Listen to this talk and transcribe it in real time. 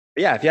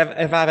Yeah,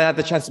 if I've had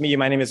the chance to meet you,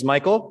 my name is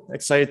Michael.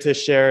 Excited to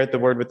share the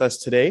word with us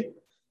today.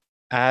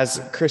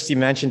 As Christy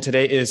mentioned,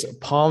 today is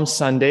Palm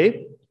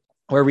Sunday,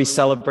 where we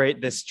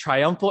celebrate this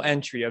triumphal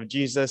entry of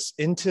Jesus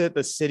into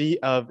the city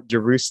of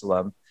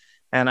Jerusalem.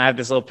 And I have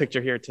this little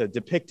picture here to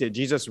depict it.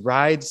 Jesus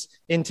rides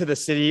into the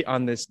city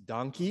on this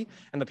donkey,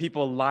 and the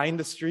people line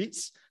the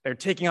streets. They're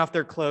taking off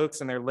their cloaks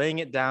and they're laying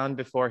it down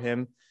before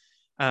him.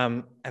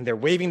 And they're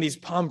waving these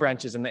palm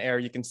branches in the air,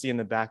 you can see in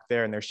the back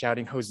there, and they're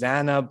shouting,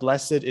 Hosanna,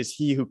 blessed is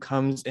he who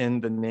comes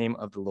in the name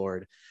of the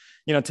Lord.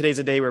 You know, today's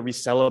a day where we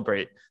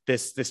celebrate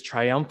this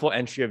triumphal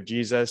entry of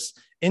Jesus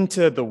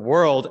into the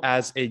world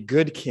as a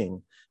good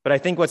king. But I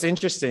think what's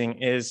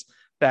interesting is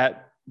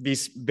that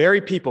these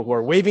very people who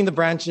are waving the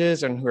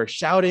branches and who are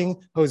shouting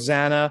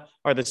Hosanna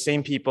are the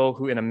same people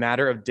who in a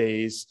matter of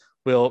days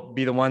will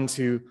be the ones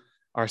who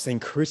are saying,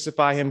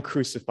 crucify him,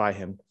 crucify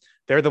him.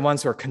 They're the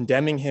ones who are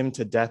condemning him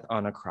to death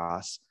on a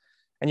cross.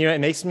 And, you know, it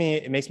makes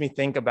me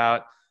think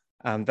about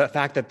the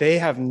fact that they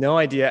have no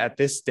idea at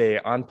this day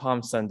on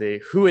Palm Sunday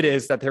who it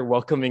is that they're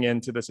welcoming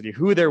into the city,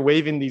 who they're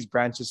waving these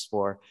branches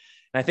for.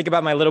 And I think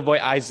about my little boy,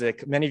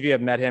 Isaac. Many of you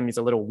have met him. He's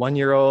a little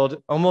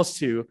 1-year-old, almost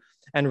 2.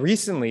 And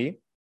recently,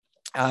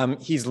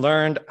 he's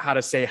learned how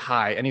to say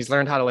hi, and he's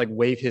learned how to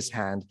wave his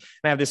hand.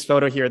 And I have this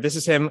photo here. This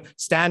is him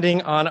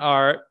standing on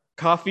our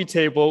coffee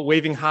table,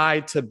 waving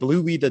hi to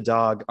Bluey the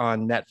dog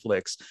on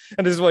Netflix.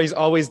 And this is what he's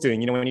always doing.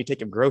 You know, when you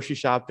take him grocery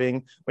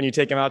shopping, when you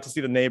take him out to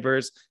see the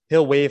neighbors,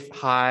 he'll wave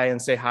hi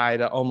and say hi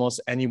to almost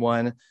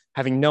anyone,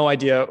 having no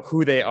idea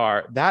who they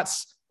are.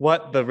 That's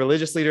what the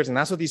religious leaders, and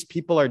that's what these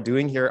people are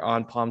doing here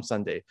on Palm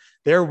Sunday.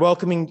 They're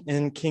welcoming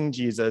in King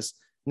Jesus,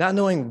 not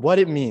knowing what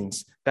it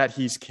means that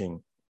he's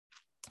king.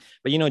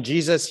 But you know,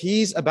 Jesus,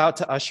 he's about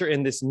to usher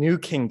in this new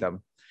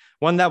kingdom,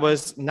 one that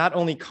was not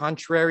only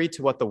contrary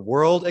to what the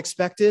world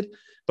expected,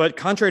 but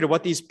contrary to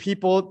what these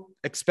people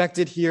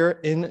expected here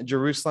in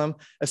Jerusalem,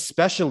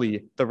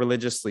 especially the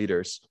religious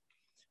leaders.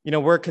 You know,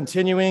 we're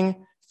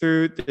continuing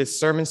through this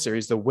sermon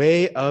series, The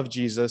Way of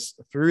Jesus,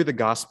 through the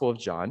Gospel of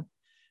John.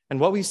 And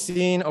what we've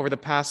seen over the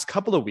past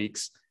couple of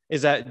weeks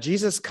is that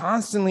Jesus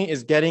constantly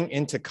is getting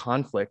into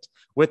conflict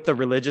with the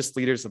religious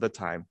leaders of the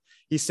time.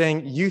 He's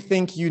saying, you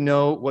think you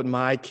know what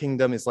my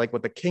kingdom is like,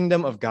 what the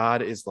kingdom of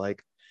God is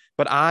like,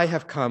 but I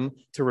have come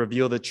to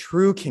reveal the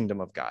true kingdom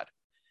of God.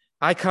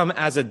 I come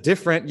as a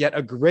different yet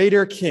a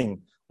greater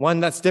king, one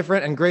that's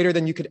different and greater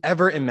than you could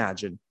ever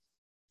imagine.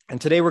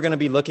 And today we're going to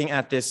be looking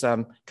at this,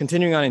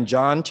 continuing on in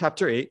John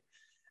chapter 8,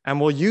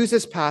 and we'll use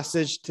this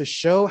passage to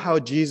show how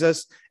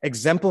Jesus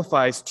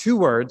exemplifies 2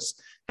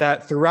 words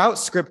that throughout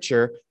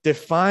Scripture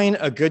define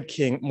a good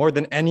king more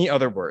than any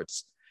other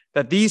words.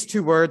 That these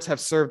 2 words have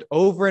served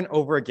over and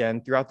over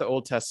again throughout the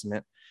Old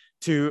Testament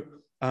to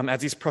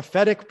as these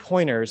prophetic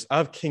pointers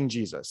of King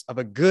Jesus, of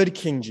a good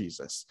King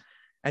Jesus,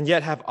 and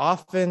yet have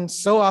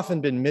so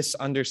often been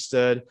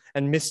misunderstood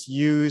and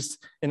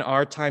misused in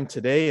our time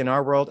today, in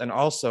our world, and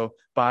also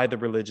by the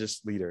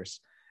religious leaders.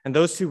 And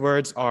those 2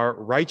 words are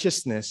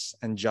righteousness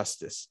and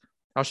justice.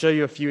 I'll show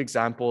you a few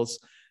examples.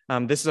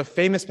 This is a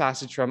famous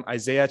passage from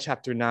Isaiah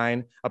chapter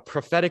 9, a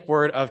prophetic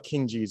word of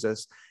King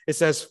Jesus. It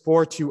says,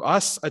 for to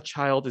us a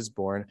child is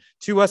born,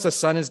 to us a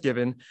son is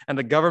given, and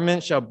the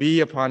government shall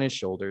be upon his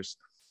shoulders.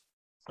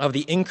 Of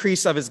the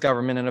increase of his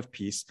government and of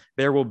peace,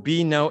 there will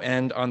be no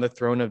end on the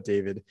throne of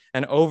David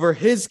and over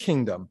his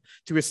kingdom,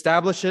 to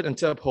establish it and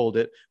to uphold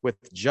it with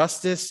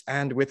justice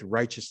and with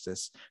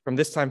righteousness from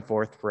this time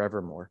forth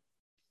forevermore.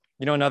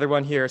 You know, another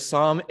one here,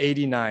 Psalm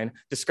 89,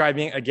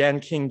 describing again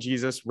King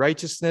Jesus,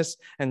 righteousness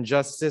and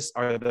justice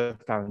are the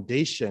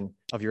foundation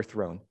of your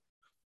throne.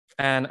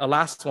 And a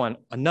last one,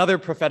 another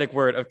prophetic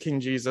word of King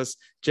Jesus,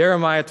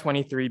 Jeremiah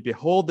 23,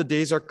 behold, the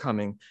days are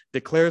coming,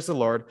 declares the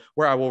Lord,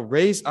 where I will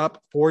raise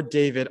up for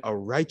David a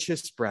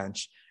righteous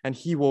branch, and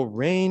he will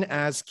reign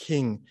as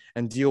king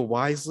and deal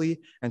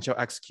wisely and shall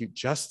execute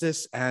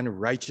justice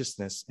and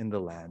righteousness in the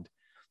land.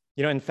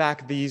 You know, in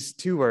fact, these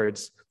 2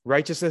 words,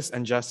 righteousness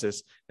and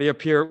justice, they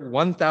appear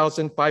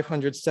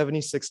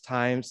 1,576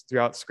 times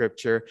throughout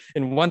Scripture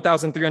in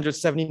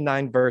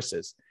 1,379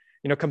 verses.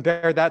 You know,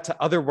 compare that to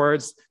other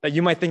words that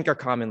you might think are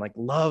common, like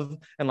love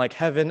and like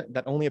heaven,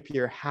 that only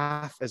appear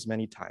half as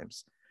many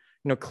times.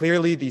 You know,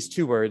 clearly these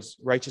 2 words,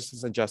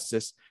 righteousness and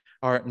justice,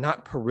 are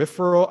not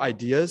peripheral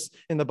ideas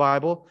in the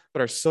Bible,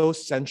 but are so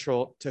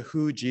central to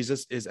who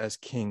Jesus is as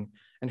king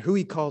and who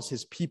he calls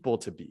his people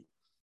to be.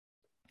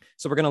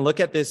 So we're going to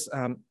look at this.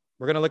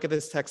 We're going to look at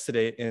this text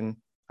today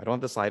I don't have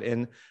the slide,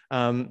 in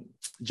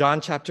John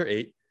chapter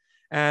 8,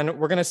 and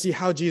we're going to see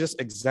how Jesus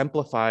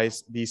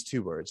exemplifies these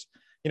 2 words.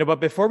 You know,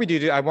 but before we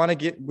do, I want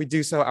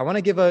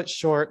to give a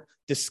short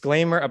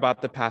disclaimer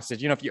about the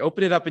passage. You know, if you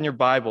open it up in your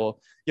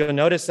Bible, you'll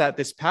notice that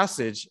this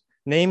passage,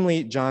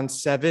 namely John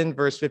 7,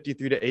 verse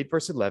 53 to 8,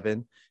 verse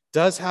 11,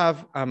 does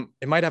have,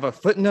 it might have a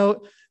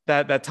footnote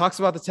that talks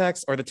about the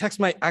text, or the text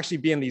might actually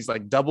be in these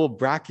double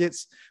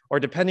brackets, or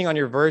depending on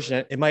your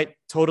version, it might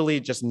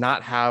totally just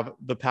not have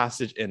the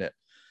passage in it.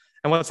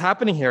 And what's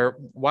happening here,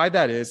 why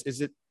that is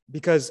it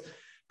because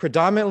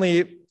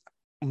predominantly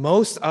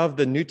most of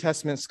the New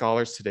Testament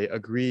scholars today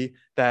agree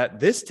that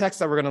this text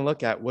that we're going to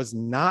look at was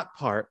not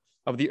part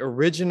of the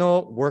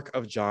original work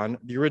of John,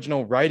 the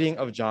original writing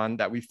of John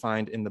that we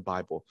find in the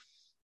Bible.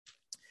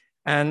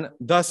 And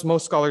thus,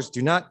 most scholars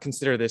do not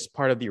consider this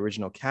part of the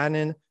original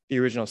canon, the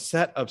original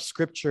set of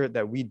scripture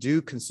that we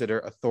do consider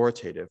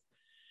authoritative.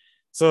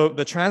 So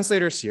the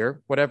translators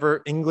here,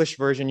 whatever English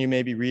version you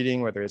may be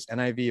reading, whether it's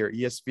NIV or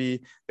ESV,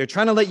 they're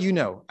trying to let you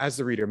know, as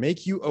the reader,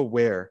 make you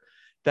aware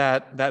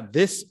that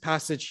this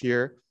passage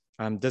here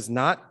does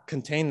not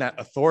contain that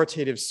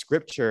authoritative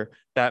scripture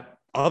that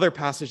other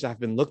passages that have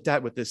been looked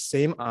at with the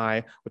same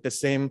eye, with the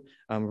same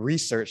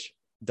research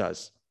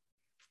does.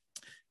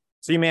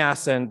 So you may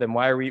ask then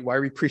why are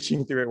we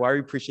preaching through it? Why are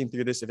we preaching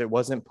through this if it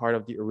wasn't part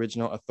of the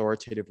original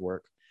authoritative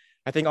work?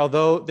 I think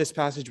although this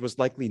passage was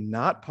likely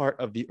not part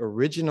of the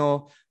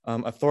original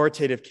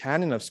authoritative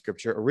canon of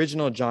Scripture,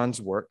 original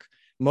John's work,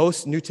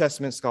 most New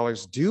Testament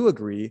scholars do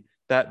agree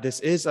that this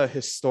is a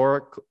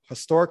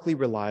historically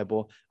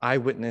reliable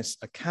eyewitness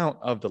account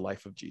of the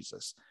life of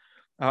Jesus.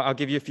 I'll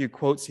give you a few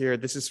quotes here.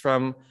 This is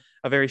from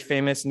a very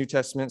famous New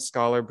Testament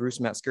scholar, Bruce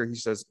Metzger. He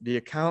says, the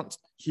account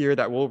here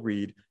that we'll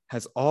read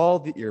has all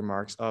the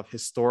earmarks of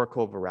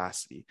historical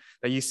veracity.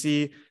 That you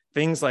see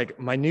things like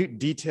minute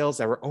details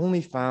that were only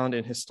found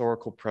in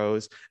historical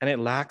prose, and it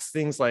lacks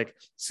things like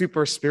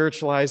super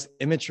spiritualized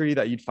imagery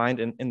that you'd find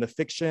in the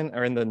fiction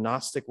or in the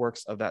Gnostic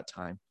works of that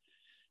time.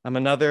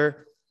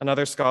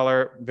 Another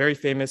scholar, very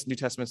famous New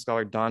Testament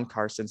scholar, Don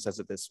Carson, says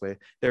it this way: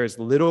 there is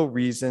little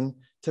reason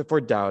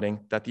for doubting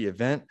that the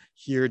event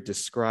here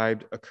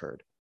described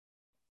occurred.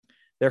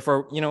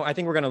 Therefore, I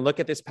think we're going to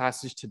look at this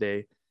passage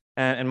today,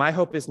 and my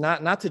hope is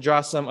not to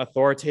draw some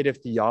authoritative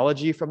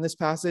theology from this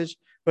passage,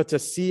 but to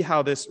see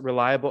how this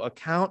reliable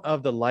account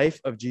of the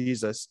life of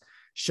Jesus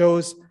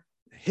shows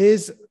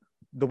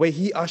the way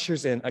he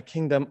ushers in a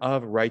kingdom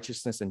of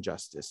righteousness and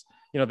justice.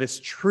 This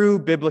true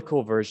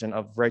biblical version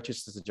of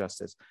righteousness and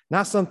justice,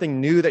 not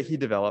something new that he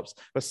develops,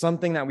 but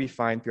something that we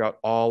find throughout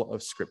all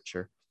of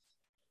Scripture.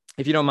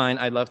 If you don't mind,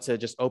 I'd love to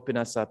just open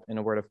us up in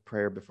a word of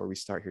prayer before we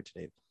start here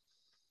today.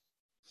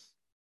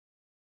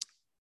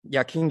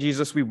 Yeah, King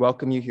Jesus, we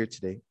welcome you here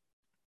today.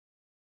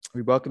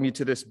 We welcome you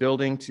to this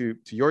building, to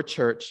your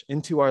church,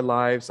 into our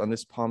lives on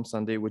this Palm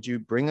Sunday. Would you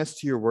bring us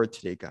to your word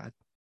today, God?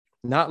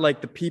 Not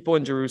like the people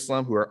in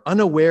Jerusalem who are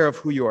unaware of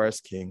who you are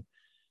as king,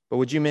 but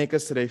would you make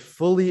us today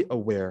fully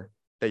aware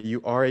that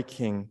you are a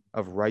king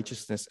of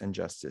righteousness and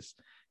justice?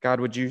 God,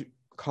 would you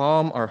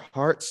calm our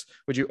hearts?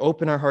 Would you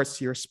open our hearts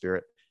to your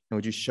spirit? And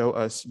would you show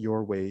us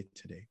your way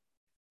today?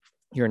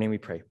 In your name we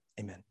pray.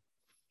 Amen.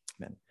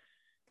 Amen.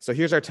 So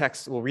here's our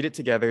text. We'll read it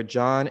together,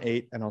 John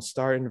 8, and I'll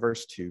start in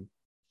verse 2.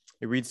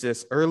 It reads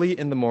this: early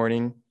in the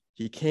morning,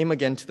 he came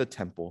again to the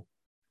temple.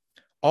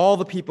 All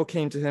the people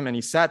came to him, and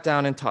he sat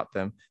down and taught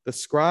them. The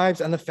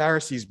scribes and the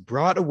Pharisees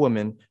brought a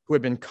woman who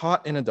had been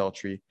caught in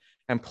adultery,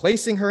 and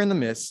placing her in the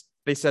midst,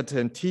 they said to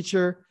him,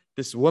 "Teacher,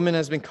 this woman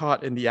has been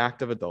caught in the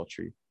act of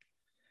adultery.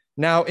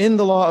 Now in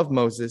the law,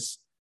 Moses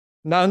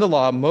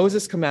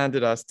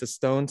commanded us to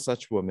stone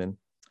such women.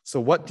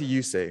 So what do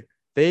you say?"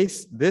 They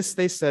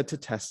said to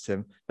test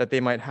him, that they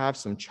might have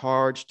some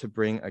charge to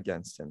bring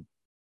against him.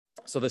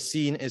 So the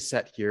scene is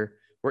set here.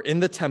 We're in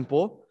the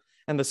temple,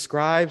 and the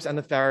scribes and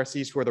the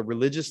Pharisees, who are the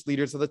religious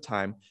leaders of the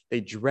time,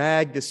 they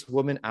drag this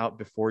woman out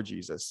before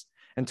Jesus.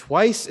 And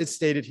twice it's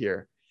stated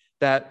here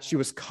that she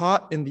was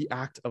caught in the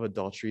act of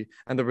adultery,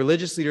 and the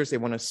religious leaders, they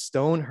want to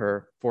stone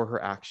her for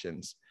her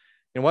actions.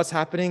 And what's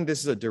happening? This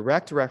is a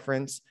direct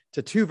reference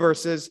to two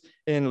verses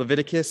in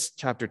Leviticus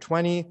chapter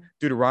 20,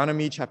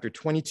 Deuteronomy chapter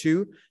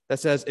 22, that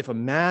says if a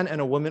man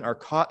and a woman are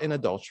caught in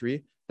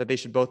adultery, that they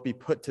should both be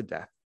put to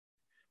death.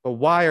 But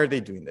why are they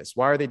doing this?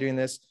 Why are they doing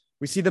this?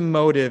 We see the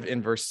motive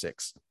in verse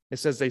 6. It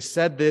says they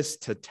said this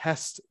to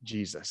test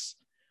Jesus.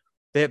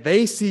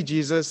 They see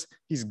Jesus,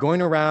 he's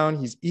going around,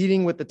 he's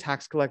eating with the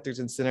tax collectors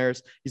and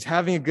sinners, he's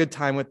having a good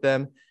time with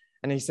them.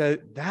 And he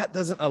said, that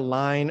doesn't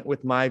align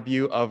with my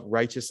view of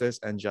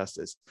righteousness and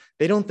justice.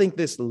 They don't think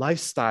this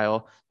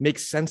lifestyle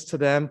makes sense to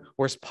them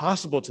or is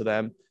possible to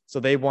them, so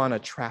they want to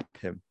trap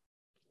him.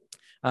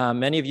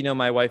 Many of you know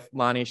my wife,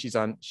 Lonnie. She's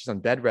on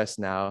bed rest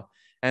now.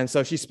 And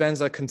so she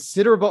spends a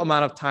considerable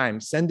amount of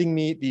time sending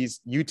me these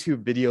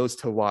YouTube videos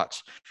to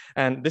watch.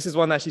 And this is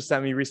one that she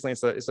sent me recently.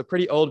 It's a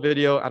pretty old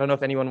video. I don't know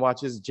if anyone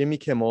watches Jimmy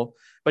Kimmel,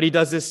 but he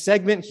does this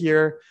segment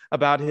here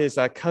about his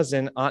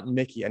cousin, Aunt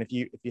Mickey. And if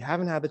you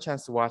haven't had the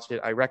chance to watch it,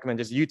 I recommend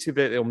just YouTube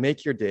it. It'll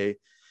make your day.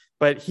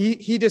 But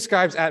he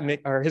describes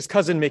his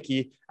cousin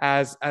Mickey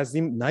as the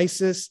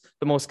nicest,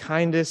 the most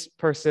kindest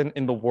person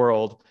in the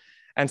world.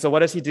 And so what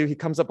does he do? He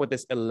comes up with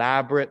this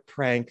elaborate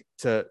prank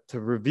to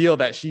reveal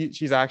that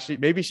she's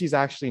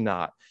actually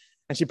not.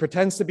 And she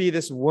pretends to be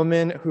this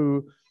woman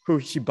who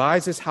she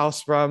buys his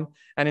house from.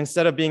 And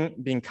instead of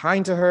being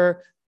kind to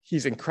her,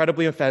 he's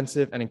incredibly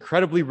offensive and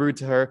incredibly rude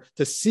to her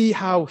to see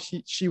how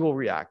she will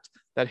react.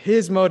 That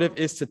his motive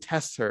is to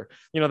test her.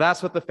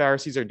 That's what the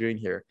Pharisees are doing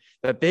here.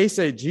 That they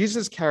say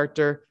Jesus'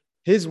 character,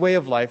 his way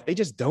of life, they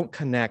just don't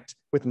connect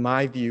with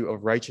my view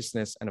of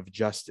righteousness and of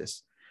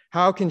justice.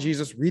 How can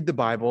Jesus read the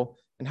Bible?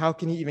 And how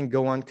can he even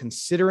go on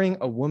considering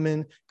a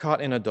woman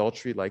caught in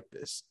adultery like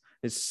this?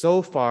 It's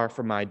so far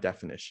from my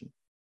definition.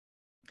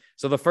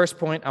 So the first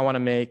point I want to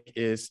make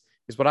is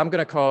what I'm going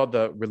to call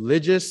the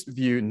religious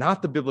view,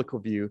 not the biblical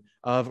view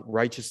of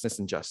righteousness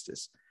and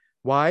justice.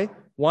 Why?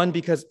 One,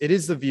 because it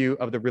is the view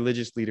of the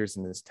religious leaders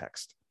in this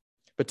text.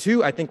 But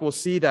two, I think we'll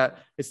see that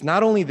it's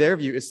not only their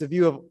view, it's the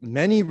view of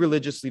many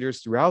religious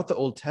leaders throughout the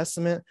Old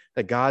Testament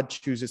that God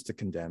chooses to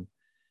condemn.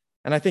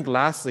 And I think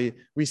lastly,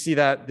 we see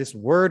that this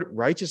word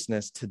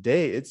righteousness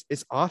today,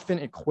 it's often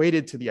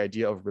equated to the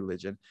idea of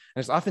religion,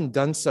 and it's often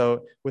done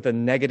so with a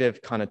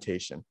negative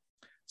connotation.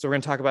 So we're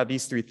going to talk about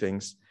these three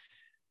things.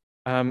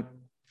 First, I'm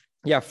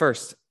going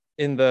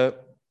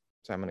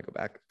to go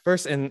back.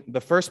 First, in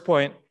the first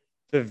point,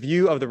 the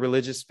view of the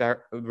religious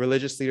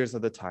leaders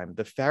of the time,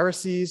 the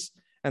Pharisees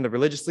and the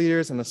religious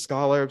leaders and the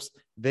scholars,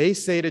 they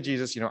say to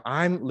Jesus,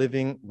 I'm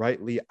living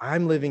rightly,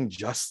 I'm living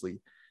justly.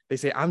 They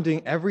say, I'm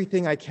doing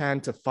everything I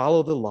can to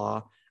follow the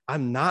law.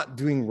 I'm not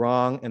doing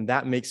wrong, and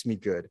that makes me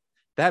good.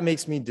 That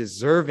makes me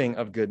deserving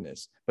of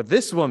goodness. But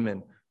this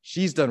woman,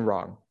 she's done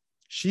wrong.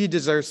 She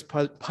deserves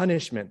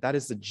punishment. That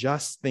is the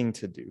just thing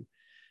to do.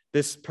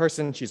 This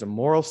person, she's a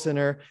moral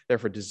sinner,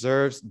 therefore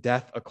deserves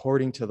death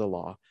according to the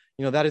law.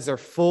 That is their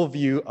full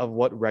view of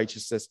what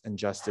righteousness and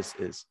justice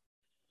is.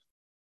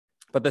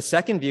 But the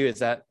second view is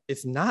that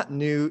it's not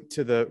new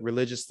to the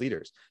religious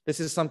leaders. This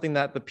is something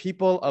that the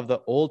people of the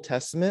Old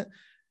Testament,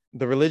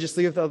 the religious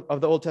leaders of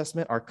the Old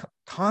Testament, are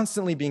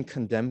constantly being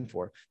condemned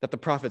for. That the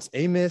prophets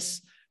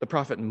Amos, the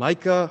prophet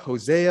Micah,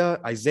 Hosea,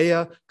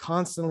 Isaiah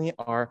constantly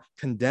are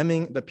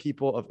condemning the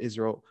people of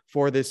Israel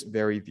for this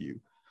very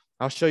view.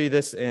 I'll show you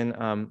this in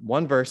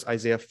one verse,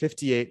 Isaiah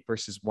 58,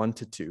 verses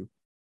 1-2.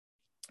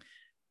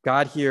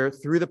 God here,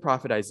 through the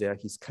prophet Isaiah,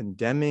 he's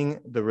condemning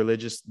the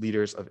religious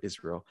leaders of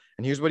Israel.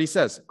 And here's what he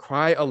says: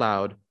 cry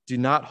aloud, do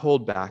not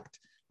hold back.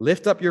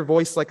 Lift up your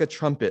voice like a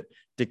trumpet.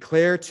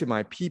 Declare to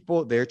my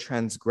people their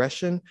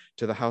transgression,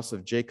 to the house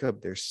of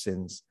Jacob their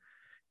sins.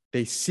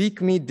 They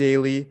seek me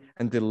daily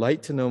and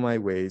delight to know my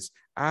ways,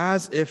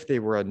 as if they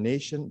were a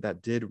nation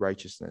that did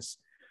righteousness.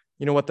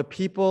 What the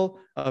people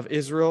of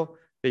Israel,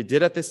 they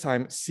did at this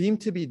time,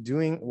 seemed to be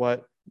doing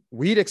what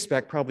we'd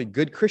expect probably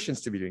good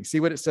Christians to be doing.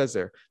 See what it says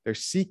there. They're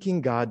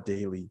seeking God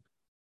daily.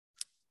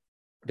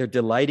 They're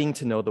delighting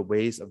to know the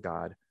ways of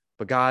God,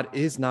 but God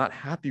is not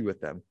happy with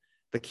them.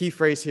 The key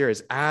phrase here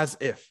is as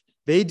if.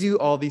 They do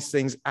all these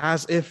things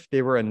as if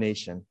they were a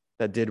nation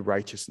that did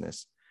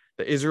righteousness.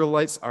 The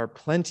Israelites are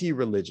plenty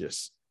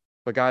religious,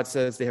 but God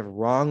says they have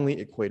wrongly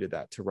equated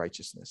that to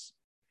righteousness.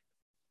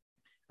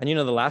 And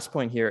the last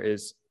point here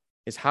is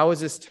how is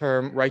this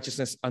term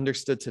righteousness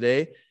understood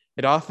today?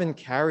 It often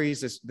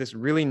carries this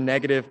really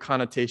negative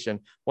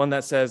connotation, one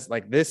that says,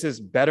 this is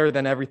better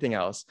than everything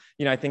else.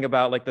 I think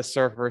about the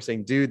surfer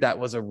saying, dude, that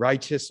was a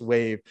righteous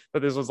wave,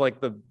 but this was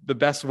the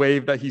best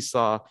wave that he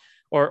saw.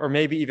 Or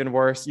maybe even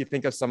worse, you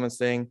think of someone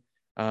saying,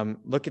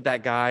 look at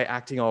that guy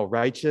acting all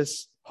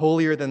righteous,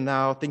 holier than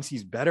thou, thinks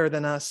he's better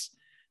than us.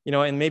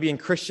 And maybe in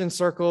Christian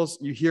circles,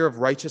 you hear of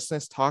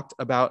righteousness talked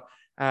about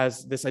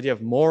as this idea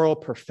of moral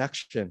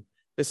perfection,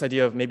 this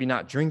idea of maybe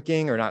not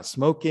drinking or not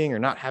smoking or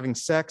not having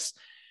sex.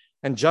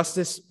 And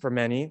justice, for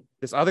many,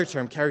 this other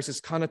term carries this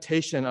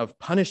connotation of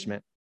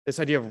punishment, this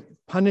idea of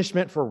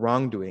punishment for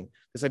wrongdoing,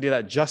 this idea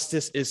that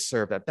justice is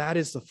served, that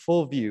is the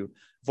full view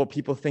of what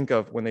people think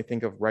of when they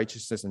think of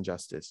righteousness and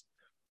justice.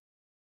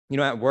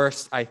 At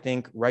worst, I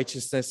think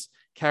righteousness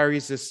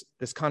carries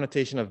this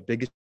connotation of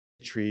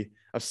bigotry,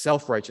 of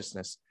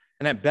self-righteousness.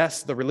 And at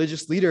best, the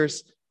religious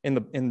leaders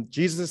in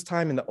Jesus'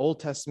 time in the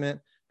Old Testament,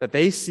 that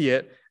they see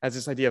it as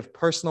this idea of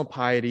personal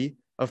piety,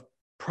 of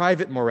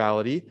private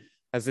morality,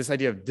 as this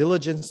idea of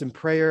diligence in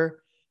prayer,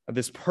 of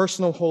this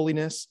personal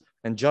holiness,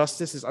 and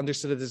justice is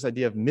understood as this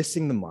idea of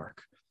missing the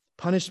mark,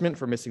 punishment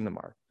for missing the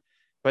mark.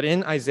 But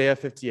in Isaiah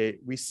 58,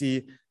 we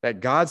see that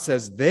God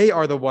says they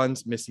are the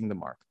ones missing the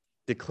mark.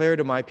 Declare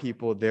to my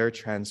people their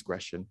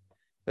transgression.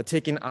 That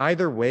taken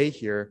either way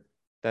here,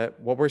 that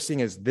what we're seeing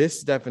is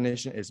this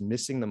definition is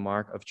missing the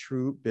mark of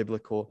true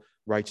biblical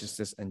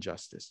righteousness and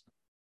justice.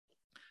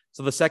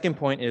 So the second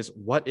point is,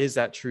 what is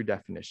that true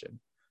definition?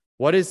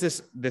 What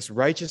is this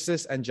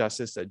righteousness and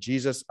justice that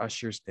Jesus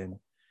ushers in?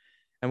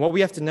 And what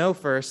we have to know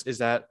first is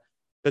that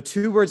the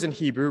two words in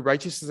Hebrew,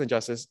 righteousness and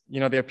justice,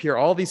 they appear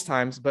all these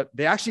times, but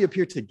they actually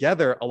appear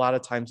together a lot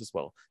of times as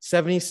well.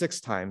 76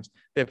 times.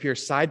 They appear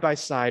side by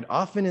side,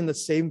 often in the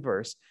same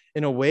verse,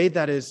 in a way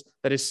that is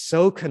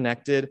so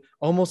connected,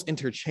 almost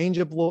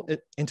interchangeable,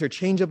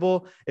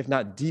 if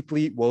not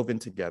deeply woven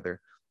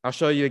together. I'll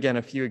show you again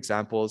a few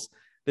examples.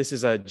 This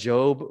is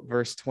Job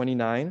verse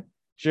 29.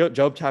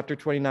 Job chapter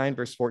 29,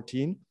 verse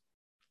 14.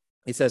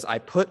 He says, I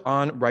put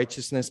on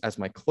righteousness as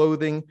my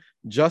clothing.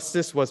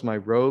 Justice was my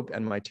robe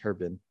and my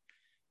turban.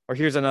 Or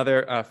here's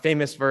another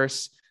famous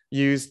verse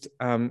used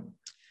from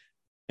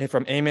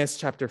Amos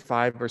chapter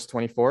 5, verse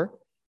 24.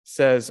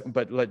 Says,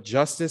 but let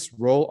justice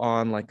roll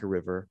on like a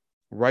river,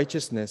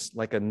 righteousness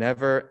like a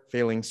never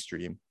failing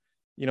stream.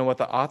 What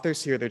the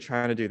authors here, they're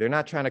trying to do, they're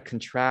not trying to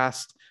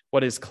contrast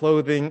what is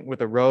clothing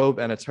with a robe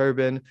and a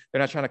turban. They're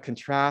not trying to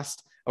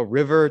contrast a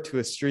river to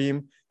a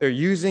stream. They're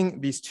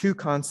using these two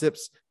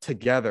concepts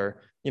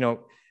together.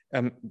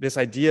 This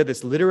idea,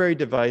 this literary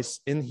device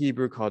in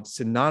Hebrew called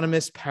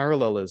synonymous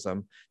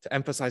parallelism to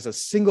emphasize a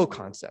single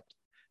concept.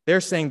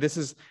 They're saying this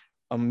is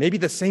maybe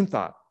the same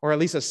thought, or at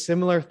least a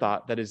similar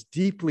thought that is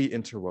deeply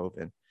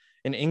interwoven.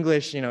 In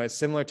English, it's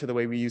similar to the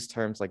way we use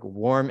terms like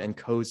warm and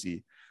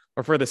cozy.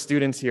 Or for the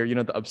students here,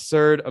 the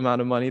absurd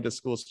amount of money the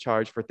schools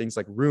charge for things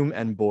like room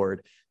and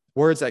board,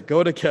 words that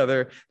go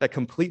together, that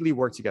completely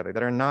work together,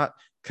 that are not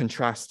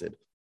contrasted.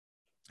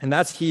 And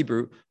that's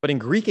Hebrew, but in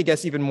Greek, it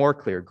gets even more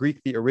clear.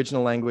 Greek, the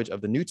original language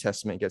of the New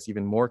Testament, gets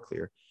even more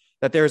clear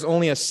that there is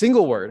only a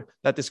single word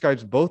that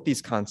describes both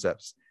these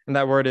concepts, and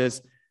that word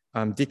is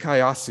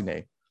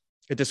dikaiosune.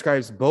 It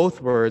describes both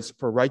words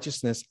for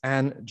righteousness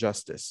and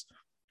justice.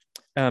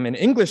 In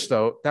English,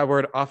 though, that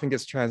word often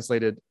gets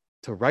translated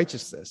to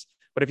righteousness.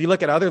 But if you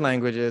look at other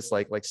languages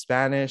like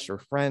Spanish or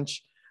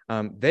French,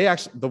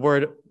 the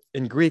word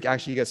in Greek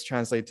actually gets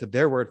translated to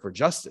their word for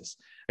justice.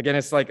 Again,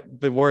 it's like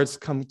the words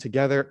come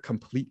together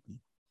completely.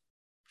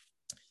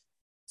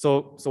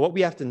 So what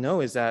we have to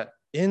know is that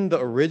in the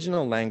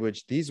original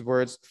language, these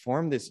words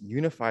form this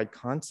unified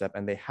concept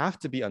and they have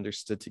to be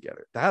understood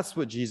together. That's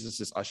what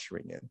Jesus is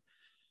ushering in.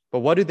 But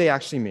what do they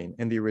actually mean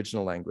in the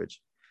original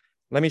language?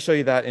 Let me show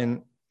you that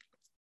in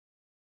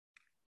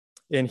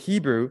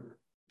Hebrew,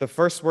 the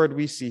first word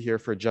we see here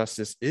for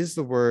justice is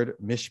the word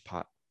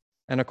mishpat.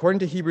 And according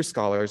to Hebrew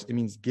scholars, it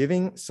means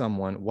giving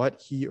someone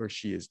what he or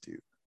she is due.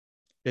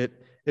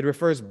 It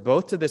refers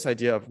both to this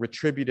idea of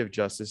retributive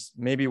justice,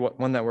 maybe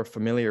one that we're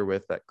familiar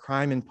with, that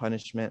crime and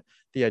punishment,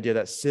 the idea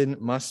that sin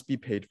must be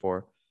paid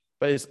for,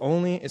 but it's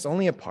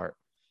only a part.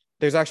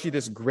 There's actually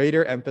this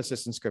greater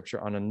emphasis in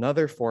Scripture on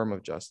another form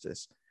of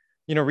justice.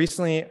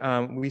 Recently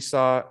we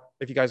saw,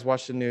 if you guys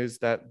watched the news,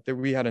 that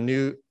we had a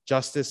new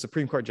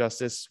Supreme Court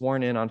justice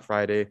sworn in on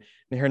Friday,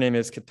 and her name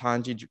is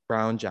Ketanji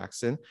Brown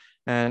Jackson.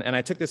 And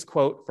I took this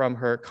quote from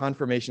her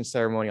confirmation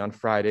ceremony on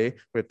Friday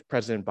with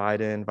President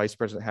Biden, Vice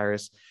President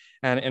Harris,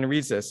 and it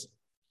reads this.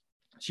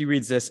 She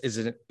reads this,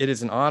 it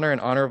is an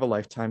honor of a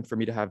lifetime for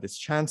me to have this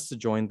chance to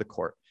join the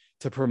court,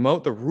 to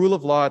promote the rule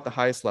of law at the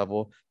highest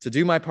level, to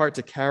do my part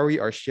to carry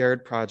our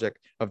shared project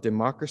of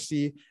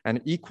democracy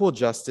and equal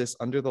justice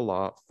under the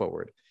law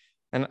forward.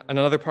 And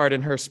another part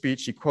in her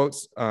speech, she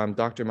quotes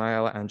Dr.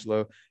 Maya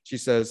Angelou. She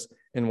says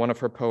in one of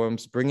her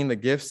poems, "Bringing the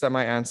gifts that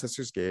my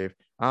ancestors gave,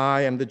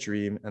 I am the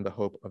dream and the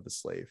hope of the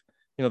slave."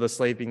 The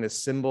slave being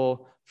this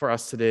symbol for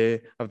us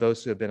today of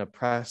those who have been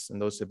oppressed and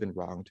those who have been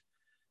wronged.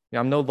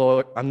 I'm no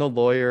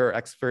lawyer or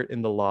expert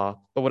in the law,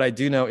 but what I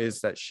do know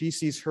is that she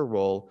sees her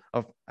role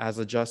as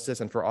a justice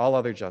and for all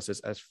other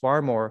justice as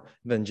far more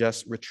than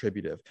just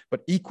retributive,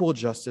 but equal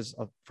justice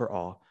for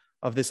all,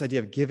 of this idea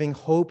of giving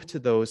hope to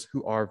those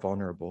who are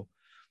vulnerable.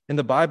 In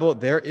the Bible,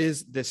 there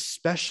is this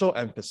special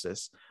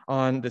emphasis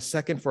on the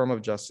second form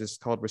of justice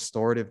called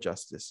restorative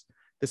justice,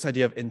 this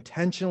idea of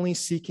intentionally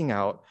seeking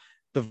out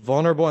the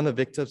vulnerable and the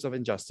victims of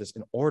injustice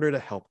in order to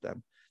help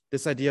them,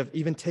 this idea of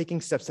even taking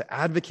steps to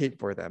advocate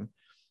for them,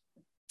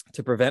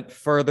 to prevent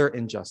further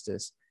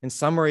injustice. In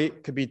summary,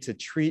 it could be to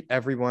treat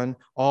everyone,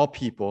 all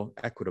people,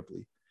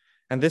 equitably.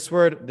 And this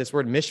word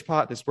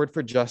mishpat, this word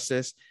for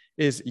justice,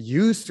 is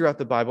used throughout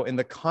the Bible in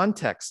the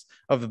context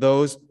of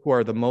those who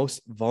are the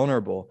most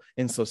vulnerable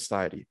in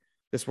society.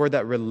 This word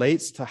that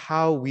relates to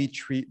how we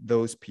treat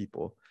those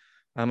people.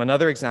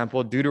 Another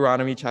example,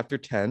 Deuteronomy chapter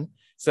 10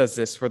 says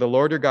this: "For the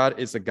Lord your God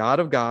is the God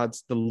of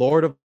gods, the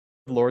Lord of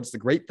lords, the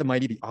great, the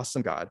mighty, the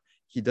awesome God,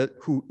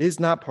 who is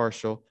not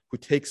partial, who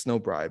takes no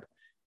bribe."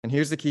 And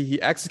here's the key: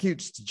 he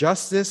executes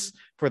justice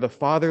for the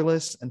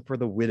fatherless and for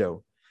the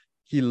widow.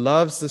 He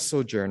loves the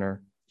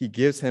sojourner. He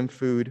gives him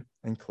food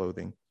and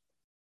clothing.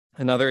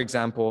 Another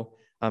example,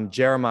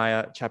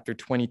 Jeremiah chapter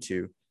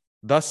 22.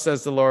 "Thus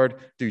says the Lord,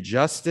 do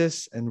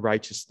justice and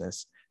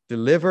righteousness.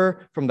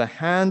 Deliver from the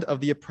hand of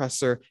the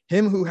oppressor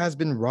him who has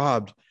been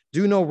robbed.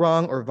 Do no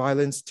wrong or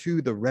violence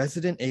to the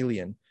resident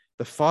alien,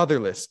 the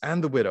fatherless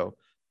and the widow,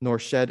 nor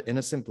shed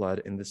innocent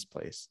blood in this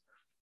place."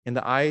 In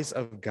the eyes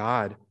of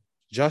God,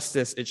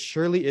 justice, it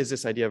surely is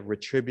this idea of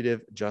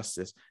retributive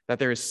justice, that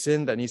there is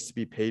sin that needs to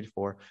be paid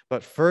for.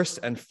 But first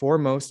and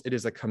foremost, it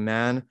is a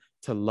command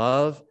to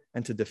love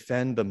and to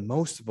defend the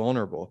most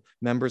vulnerable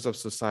members of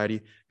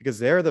society, because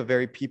they're the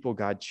very people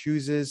God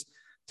chooses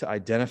to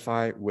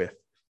identify with.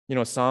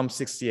 Psalm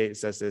 68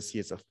 says this: "He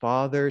is a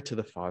father to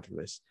the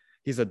fatherless.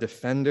 He's a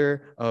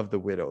defender of the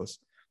widows."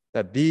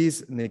 That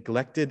these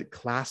neglected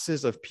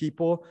classes of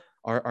people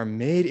are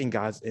made in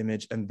God's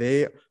image, and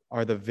they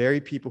are the very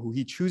people who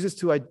he chooses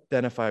to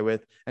identify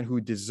with and who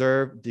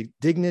deserve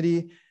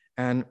dignity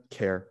and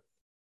care.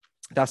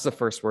 That's the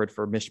first word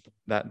for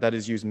that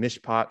is used,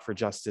 mishpat, for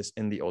justice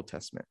in the Old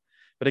Testament.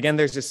 But again,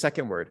 there's a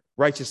second word,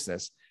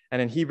 righteousness.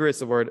 And in Hebrew, it's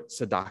the word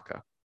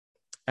tzedakah.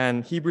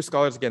 And Hebrew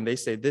scholars, again, they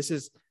say this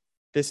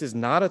is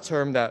not a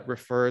term that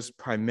refers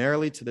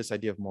primarily to this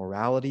idea of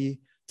morality,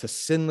 to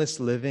sinless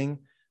living,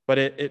 but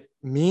it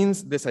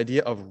means this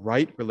idea of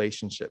right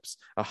relationships,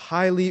 a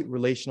highly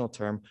relational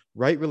term,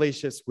 right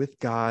relationships with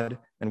God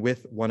and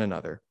with one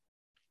another.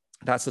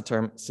 That's the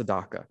term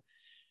tzedakah.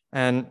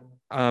 And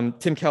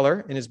Tim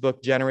Keller, in his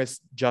book,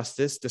 Generous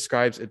Justice,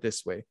 describes it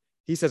this way.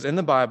 He says, in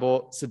the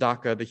Bible,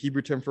 tzedakah, the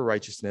Hebrew term for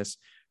righteousness,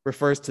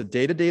 refers to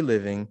day-to-day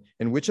living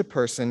in which a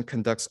person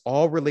conducts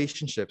all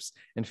relationships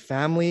in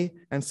family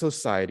and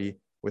society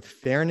with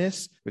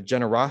fairness, with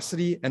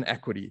generosity, and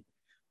equity.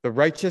 The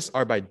righteous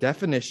are by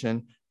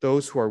definition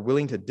those who are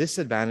willing to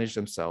disadvantage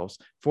themselves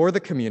for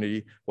the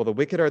community, while the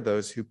wicked are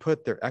those who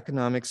put their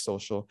economic,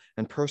 social,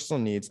 and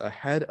personal needs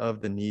ahead of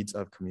the needs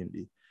of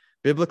community.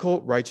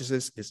 Biblical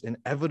righteousness is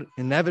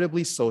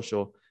inevitably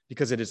social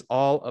because it is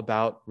all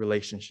about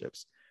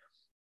relationships.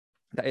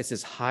 That is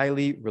this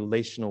highly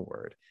relational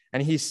word.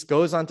 And he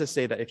goes on to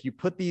say that if you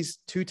put these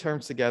two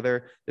terms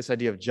together, this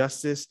idea of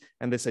justice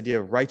and this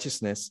idea of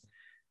righteousness,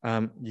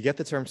 you get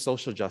the term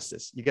social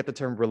justice. You get the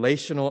term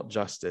relational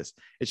justice.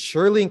 It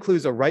surely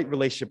includes a right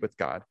relationship with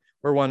God,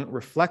 where one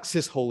reflects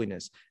his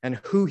holiness and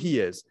who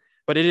he is.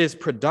 But it is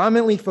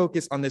predominantly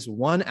focused on this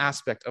one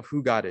aspect of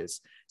who God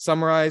is.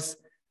 Summarized,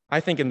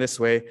 I think, in this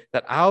way,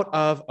 that out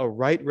of a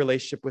right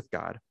relationship with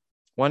God,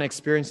 one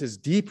experiences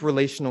deep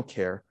relational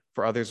care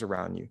for others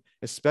around you,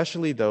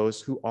 especially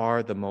those who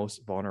are the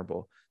most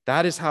vulnerable.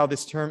 That is how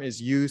this term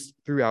is used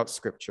throughout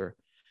Scripture.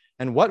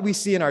 And what we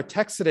see in our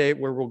text today,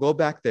 where we'll go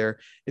back there,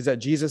 is that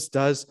Jesus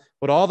does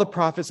what all the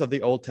prophets of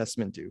the Old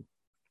Testament do,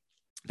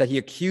 that he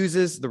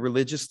accuses the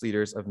religious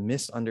leaders of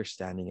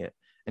misunderstanding it,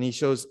 and he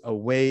shows a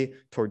way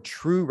toward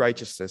true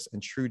righteousness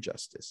and true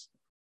justice.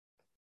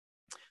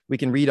 We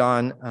can read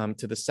on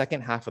to the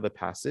second half of the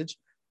passage.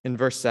 In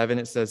verse 7,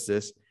 it says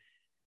this,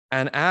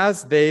 and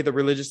as they, the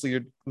religious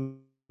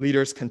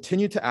leaders,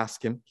 continued to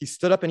ask him, he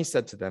stood up and he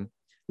said to them,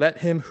 let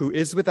him who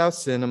is without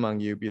sin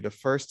among you be the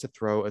first to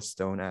throw a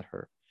stone at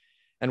her.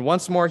 And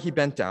once more he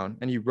bent down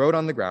and he wrote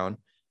on the ground.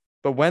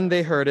 But when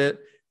they heard it,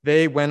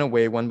 they went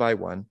away one by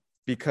one,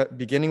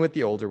 beginning with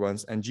the older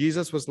ones. And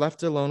Jesus was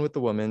left alone with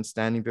the woman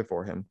standing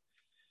before him.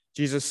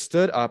 Jesus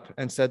stood up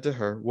and said to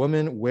her,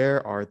 woman,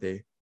 where are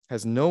they?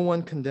 Has no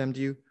one condemned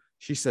you?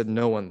 She said,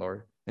 no one,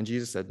 Lord. And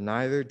Jesus said,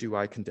 neither do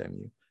I condemn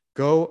you.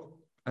 Go,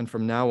 and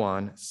from now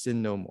on,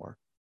 sin no more.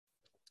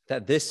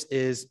 That this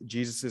is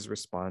Jesus'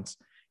 response.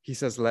 He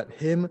says, let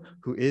him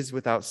who is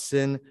without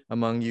sin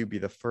among you be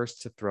the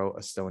first to throw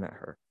a stone at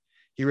her.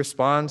 He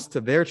responds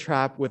to their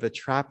trap with a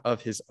trap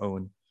of his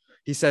own.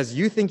 He says,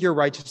 you think your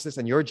righteousness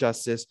and your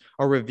justice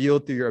are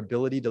revealed through your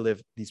ability to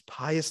live these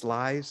pious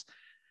lives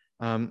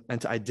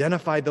and to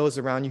identify those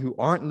around you who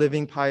aren't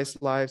living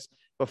pious lives.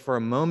 But for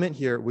a moment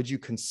here, would you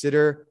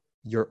consider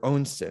your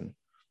own sin?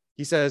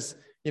 He says,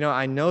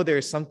 I know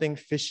there's something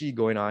fishy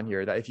going on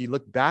here, that if you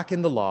look back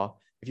in the law,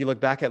 if you look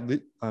back at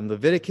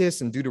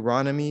Leviticus and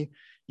Deuteronomy,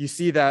 you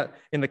see that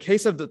in the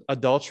case of the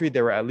adultery,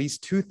 there were at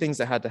least two things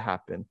that had to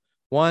happen.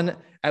 One,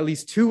 at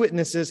least two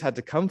witnesses had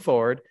to come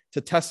forward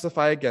to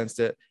testify against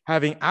it,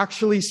 having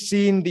actually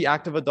seen the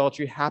act of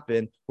adultery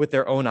happen with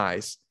their own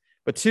eyes.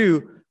 But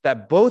two,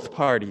 that both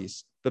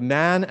parties, the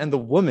man and the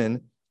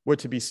woman, were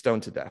to be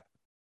stoned to death.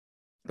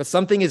 But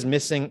something is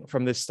missing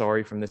from this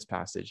story, from this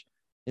passage.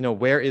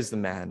 Where is the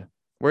man?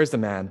 Where's the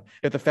man?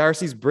 If the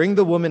Pharisees bring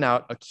the woman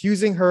out,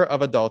 accusing her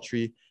of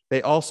adultery,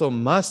 they also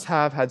must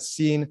have had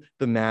seen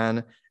the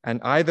man,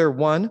 and either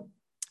one,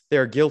 they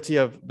are guilty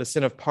of the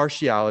sin of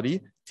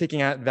partiality,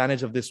 taking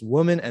advantage of this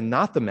woman and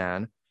not the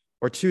man,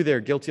 or two, they're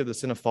guilty of the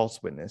sin of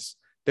false witness.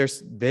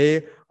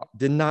 They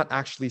did not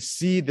actually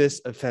see this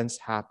offense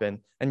happen,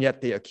 and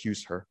yet they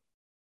accuse her.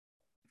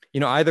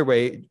 Either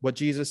way, what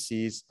Jesus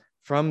sees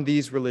from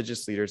these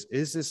religious leaders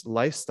is this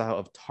lifestyle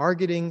of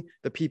targeting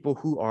the people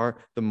who are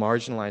the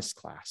marginalized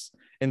class,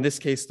 in this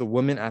case, the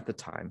woman at the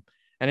time.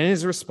 And in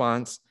his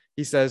response,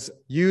 he says,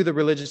 you, the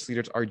religious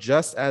leaders, are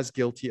just as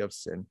guilty of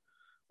sin.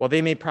 While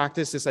they may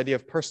practice this idea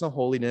of personal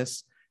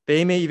holiness,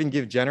 they may even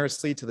give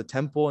generously to the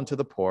temple and to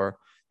the poor,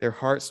 their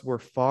hearts were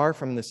far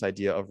from this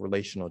idea of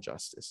relational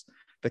justice,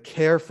 the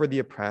care for the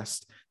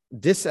oppressed,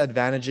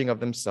 disadvantaging of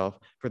themselves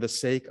for the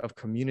sake of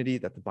community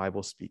that the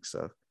Bible speaks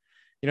of.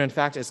 In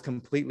fact, it's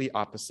completely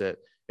opposite.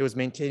 It was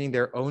maintaining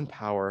their own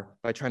power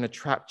by trying to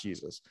trap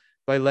Jesus,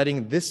 by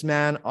letting this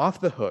man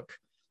off the hook,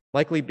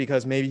 likely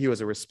because maybe he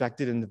was a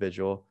respected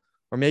individual,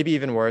 or maybe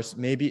even worse,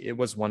 maybe it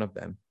was one of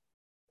them.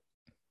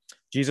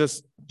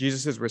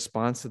 Jesus's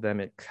response to them,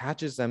 it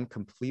catches them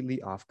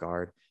completely off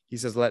guard. He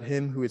says, let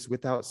him who is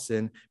without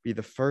sin be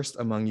the first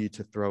among you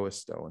to throw a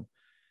stone.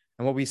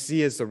 And what we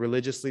see is the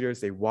religious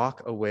leaders, they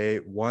walk away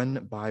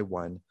one by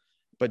one.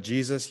 But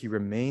Jesus, he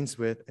remains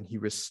with and he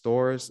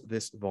restores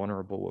this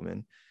vulnerable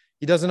woman.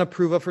 He doesn't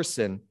approve of her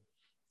sin.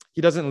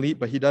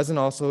 But he doesn't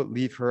also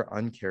leave her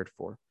uncared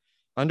for.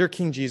 Under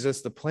King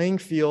Jesus, the playing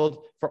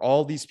field for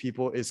all these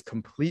people is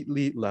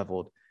completely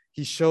leveled.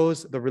 He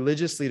shows the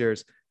religious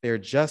leaders they are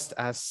just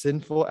as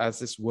sinful as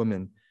this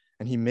woman,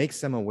 and he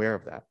makes them aware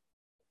of that.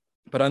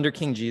 But under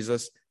King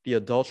Jesus, the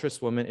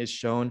adulterous woman is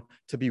shown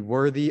to be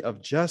worthy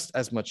of just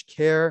as much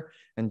care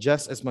and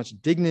just as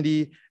much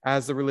dignity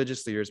as the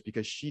religious leaders,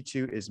 because she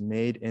too is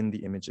made in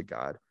the image of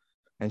God.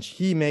 And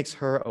he makes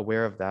her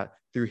aware of that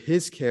through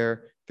his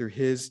care, through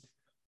his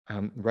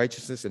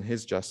righteousness and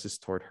his justice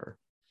toward her.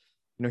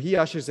 He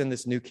ushers in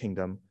this new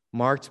kingdom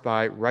marked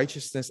by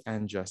righteousness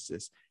and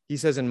justice. He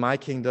says, in my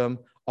kingdom,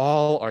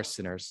 all are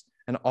sinners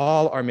and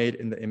all are made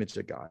in the image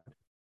of God.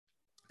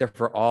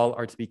 Therefore, all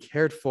are to be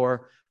cared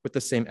for with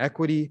the same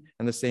equity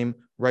and the same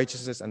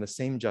righteousness and the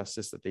same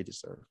justice that they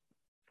deserve.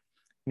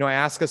 I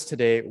ask us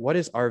today, what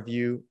is our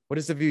view? What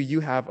is the view you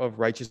have of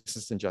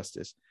righteousness and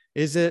justice?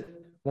 Is it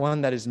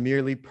one that is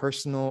merely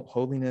personal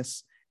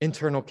holiness,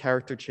 internal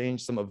character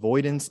change, some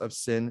avoidance of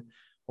sin?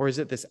 Or is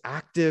it this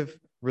active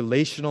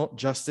relational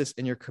justice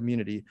in your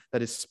community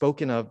that is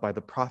spoken of by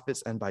the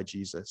prophets and by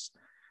Jesus?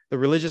 The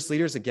religious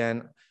leaders,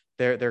 again,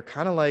 they're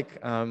kind of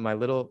like my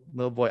little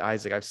boy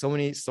Isaac. I have so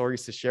many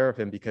stories to share of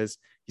him because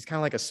he's kind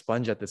of like a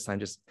sponge at this time,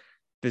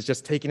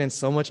 just taking in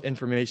so much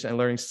information and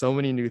learning so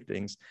many new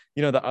things.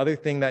 The other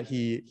thing that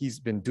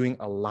he's been doing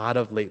a lot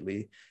of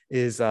lately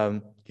is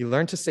he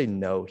learned to say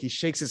no. He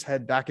shakes his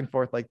head back and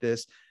forth like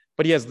this,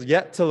 but he has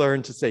yet to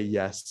learn to say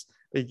yes.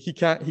 He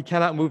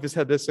cannot move his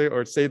head this way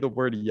or say the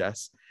word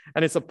yes.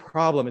 And it's a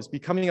problem. It's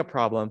becoming a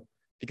problem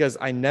because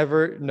I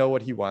never know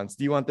what he wants.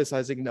 Do you want this,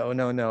 Isaac? No.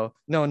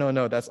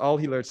 That's all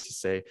he learns to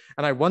say.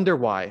 And I wonder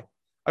why.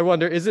 I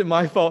wonder, is it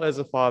my fault as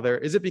a father?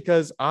 Is it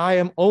because I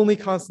am only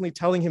constantly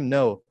telling him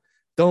no?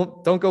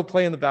 Don't go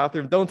play in the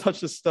bathroom. Don't touch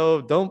the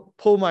stove. Don't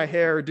pull my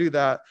hair or do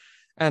that.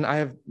 And I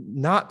have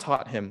not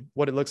taught him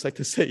what it looks like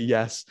to say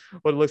yes,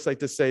 what it looks like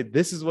to say,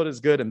 this is what is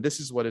good and this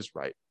is what is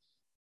right.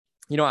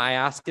 I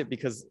ask it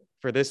because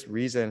for this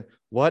reason,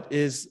 what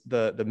is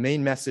the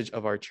main message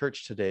of our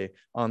church today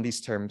on these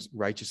terms,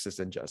 righteousness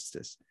and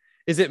justice?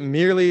 Is it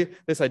merely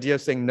this idea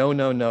of saying,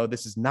 no,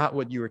 this is not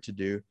what you are to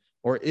do?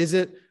 Or is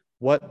it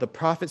what the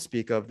prophets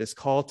speak of, this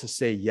call to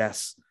say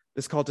yes,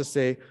 this call to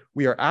say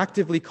we are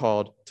actively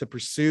called to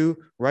pursue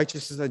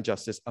righteousness and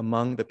justice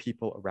among the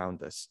people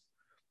around us?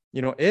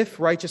 If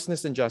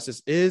righteousness and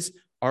justice is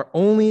our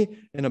only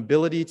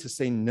ability to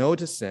say no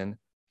to sin,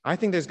 I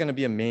think there's going to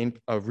be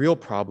a real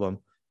problem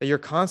that you're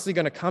constantly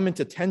going to come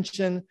into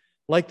tension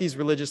like these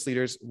religious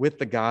leaders with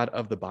the God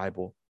of the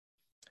Bible.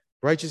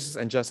 Righteousness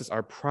and justice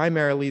are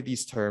primarily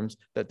these terms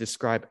that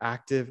describe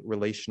active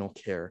relational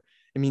care.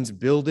 It means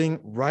building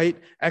right,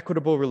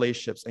 equitable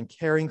relationships and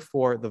caring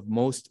for the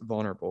most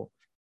vulnerable.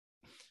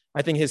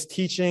 I think his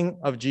teaching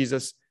of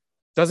Jesus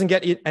doesn't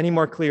get any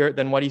more clear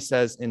than what he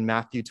says in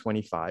Matthew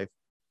 25.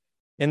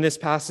 In this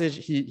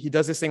passage, he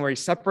does this thing where he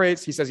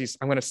says,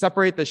 I'm going to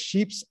separate the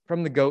sheep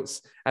from the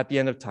goats at the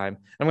end of time.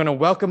 I'm going to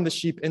welcome the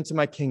sheep into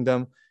my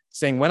kingdom,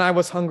 saying, when I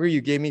was hungry, you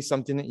gave me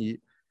something to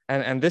eat.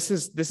 And this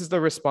is the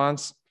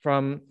response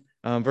from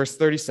verse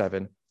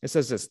 37. It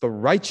says this, the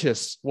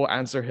righteous will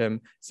answer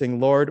him, saying,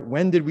 Lord,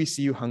 when did we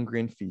see you hungry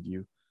and feed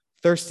you,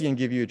 thirsty and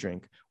give you a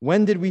drink?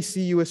 When did we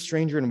see you a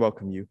stranger and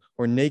welcome you,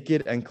 or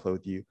naked and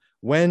clothe you?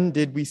 When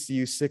did we see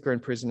you sick or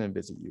in prison and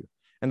visit you?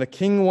 And the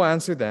king will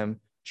answer them,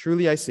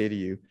 truly I say to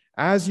you,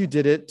 as you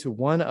did it to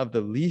one of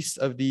the least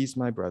of these,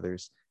 my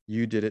brothers,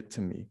 you did it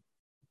to me.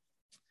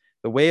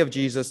 The way of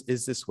Jesus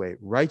is this way,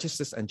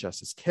 righteousness and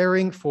justice,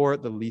 caring for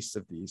the least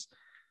of these.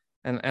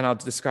 And I'll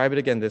describe it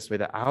again this way,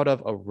 that out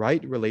of a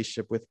right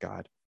relationship with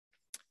God,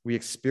 we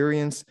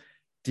experience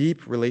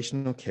deep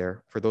relational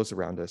care for those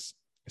around us,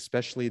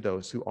 especially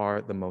those who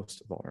are the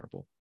most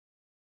vulnerable.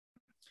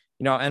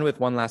 I'll end with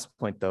one last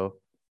point, though.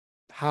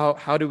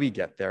 How do we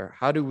get there?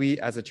 How do we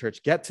as a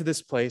church get to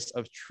this place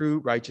of true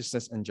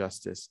righteousness and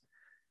justice?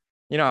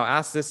 I'll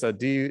ask this,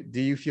 do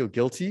you feel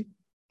guilty?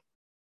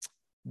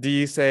 Do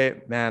you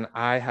say, man,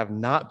 I have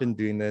not been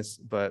doing this,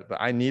 but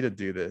I need to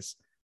do this?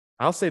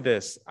 I'll say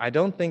this, I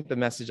don't think the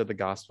message of the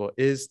gospel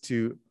is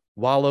to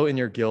wallow in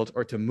your guilt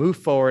or to move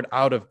forward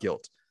out of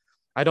guilt.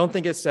 I don't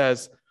think it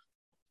says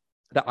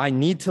that I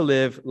need to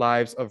live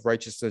lives of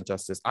righteousness and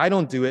justice. I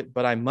don't do it,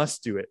 but I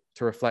must do it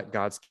to reflect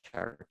God's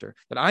character.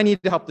 That I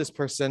need to help this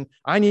person.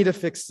 I need to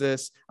fix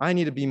this. I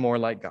need to be more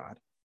like God.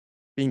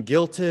 Being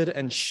guilted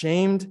and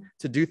shamed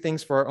to do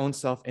things for our own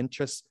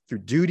self-interest through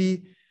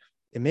duty,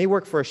 it may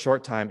work for a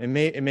short time.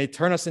 It may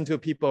turn us into a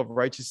people of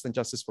righteousness and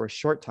justice for a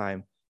short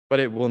time, but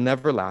it will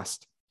never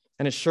last.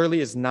 And it surely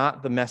is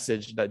not the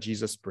message that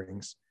Jesus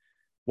brings.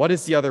 What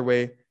is the other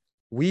way?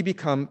 We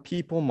become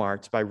people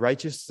marked by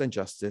righteousness and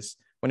justice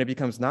when it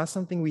becomes not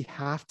something we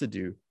have to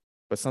do,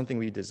 but something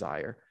we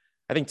desire.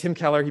 I think Tim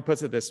Keller, he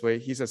puts it this way.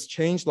 He says,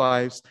 changed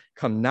lives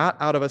come not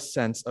out of a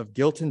sense of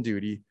guilt and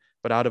duty,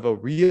 but out of a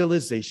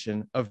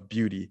realization of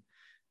beauty.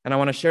 And I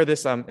want to share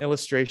this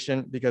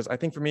illustration because I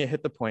think for me, it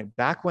hit the point.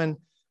 Back when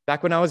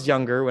I was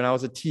younger, when I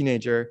was a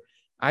teenager,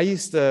 I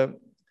used to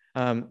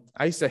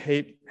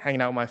hate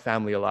hanging out with my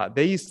family a lot.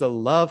 They used to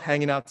love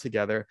hanging out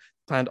together,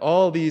 planned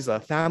all these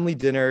family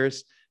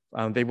dinners.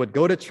 They would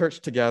go to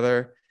church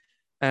together.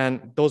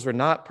 And those were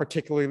not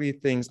particularly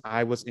things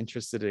I was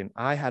interested in.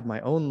 I had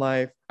my own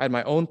life. I had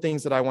my own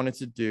things that I wanted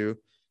to do.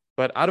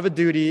 But out of a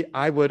duty,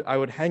 I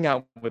would hang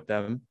out with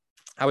them.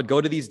 I would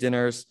go to these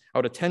dinners. I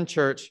would attend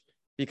church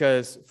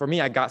because for me,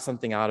 I got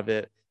something out of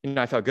it.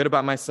 I felt good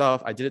about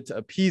myself. I did it to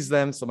appease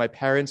them so my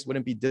parents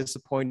wouldn't be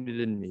disappointed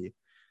in me.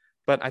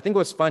 But I think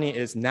what's funny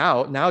is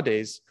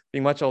nowadays,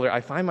 being much older,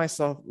 I find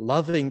myself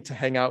loving to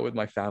hang out with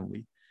my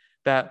family.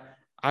 That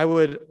I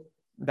would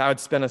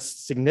spend a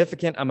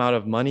significant amount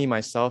of money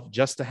myself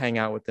just to hang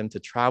out with them, to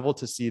travel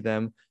to see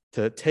them,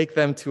 to take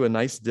them to a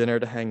nice dinner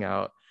to hang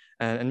out,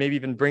 and maybe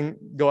even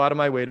go out of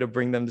my way to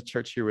bring them to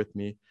church here with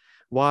me.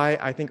 Why?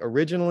 I think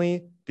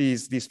originally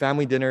these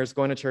family dinners,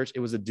 going to church, it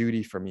was a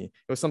duty for me.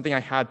 It was something I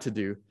had to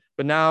do.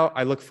 But now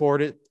I look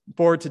forward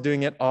to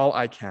doing it all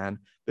I can.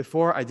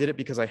 Before I did it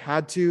because I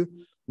had to.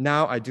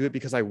 Now I do it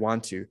because I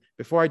want to.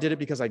 Before I did it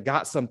because I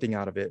got something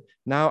out of it.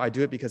 Now I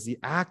do it because the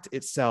act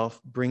itself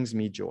brings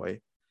me joy.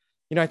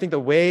 I think the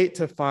way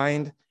to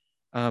find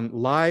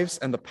lives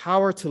and the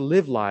power to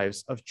live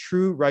lives of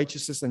true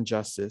righteousness and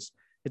justice,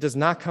 it does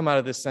not come out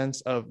of this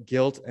sense of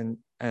guilt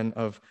and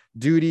of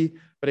duty,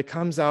 but it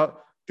comes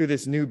out through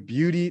this new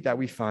beauty that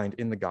we find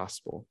in the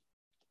gospel.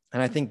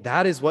 And I think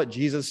that is what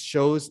Jesus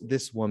shows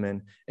this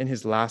woman in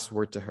his last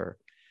word to her.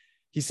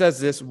 He says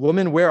this,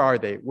 "Woman, where are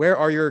they? Where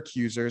are your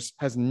accusers?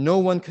 Has no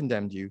one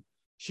condemned you?"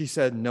 She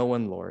said, "No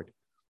one, Lord."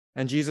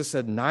 And Jesus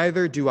said,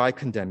 "Neither do I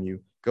condemn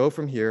you. Go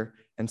from here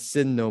and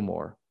sin no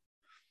more."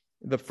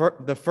 The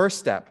first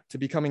step to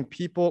becoming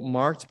people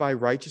marked by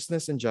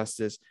righteousness and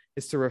justice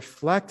is to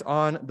reflect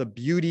on the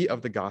beauty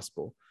of the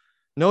gospel.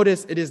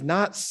 Notice it is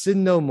not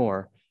sin no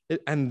more,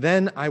 and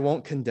then I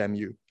won't condemn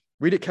you.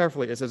 Read it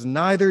carefully. It says,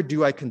 "Neither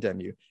do I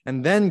condemn you."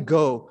 And then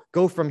go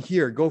from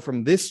here, go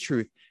from this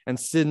truth and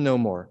sin no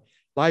more.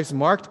 Lives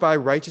marked by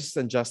righteousness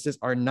and justice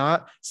are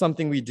not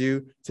something we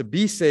do to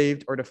be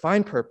saved or to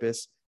find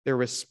purpose. They're a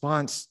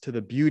response to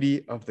the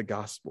beauty of the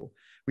gospel.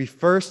 We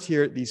first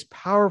hear these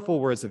powerful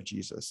words of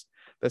Jesus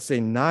that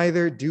say,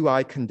 "Neither do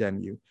I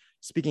condemn you,"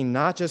 speaking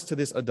not just to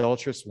this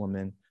adulterous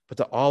woman, but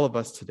to all of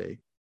us today.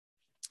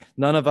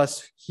 None of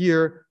us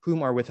here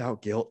whom are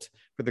without guilt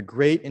for the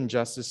great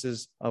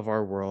injustices of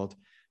our world,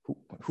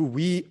 who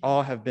we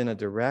all have been a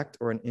direct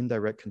or an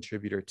indirect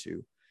contributor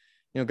to.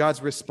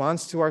 God's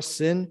response to our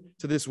sin,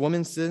 to this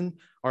woman's sin,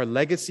 our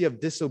legacy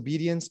of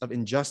disobedience, of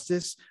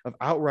injustice, of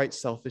outright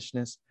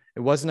selfishness,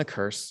 it wasn't a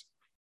curse,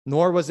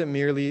 nor was it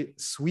merely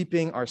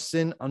sweeping our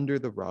sin under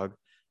the rug.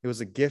 It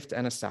was a gift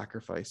and a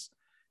sacrifice.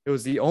 It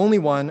was the only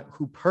one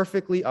who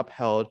perfectly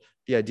upheld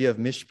the idea of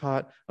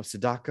mishpat, of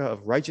tzedakah,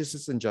 of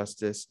righteousness and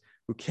justice,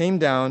 who came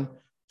down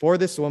for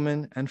this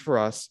woman and for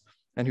us,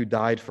 and who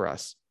died for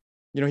us.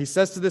 He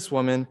says to this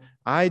woman,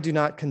 "I do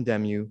not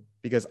condemn you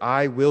because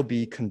I will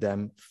be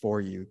condemned for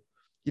you."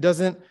 He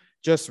doesn't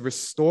just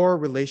restore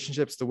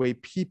relationships the way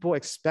people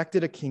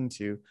expected a king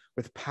to,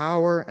 with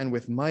power and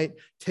with might,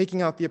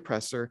 taking out the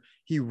oppressor.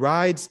 He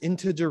rides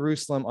into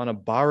Jerusalem on a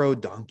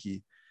borrowed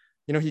donkey.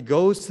 He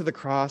goes to the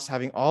cross,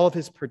 having all of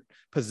his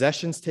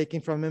possessions taken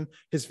from him,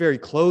 his very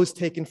clothes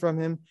taken from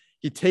him.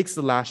 He takes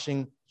the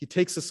lashing, he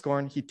takes the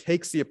scorn, he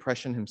takes the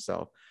oppression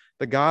himself.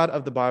 The God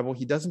of the Bible,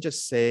 he doesn't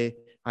just say,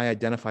 "I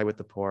identify with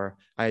the poor,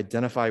 I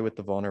identify with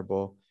the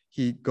vulnerable."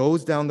 He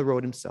goes down the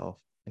road himself,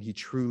 and he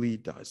truly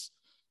does.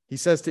 He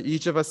says to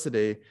each of us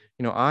today,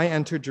 "I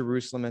entered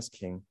Jerusalem as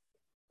king,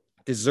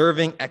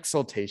 deserving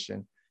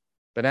exaltation,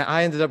 but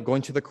I ended up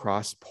going to the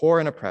cross, poor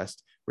and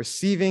oppressed,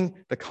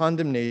 receiving the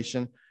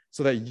condemnation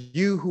so that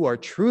you who are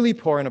truly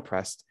poor and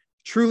oppressed,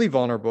 truly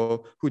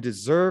vulnerable, who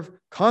deserve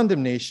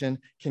condemnation,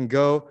 can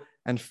go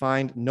and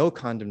find no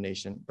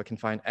condemnation, but can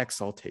find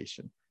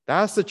exaltation."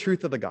 That's the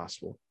truth of the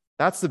gospel.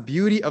 That's the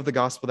beauty of the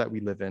gospel that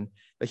we live in,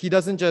 that he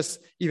doesn't just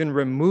even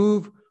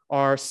remove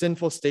our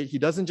sinful state. He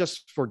doesn't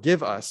just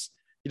forgive us.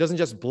 He doesn't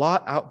just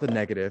blot out the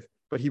negative,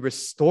 but he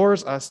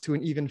restores us to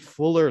an even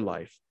fuller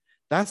life.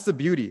 That's the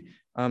beauty.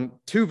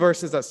 Two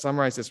verses that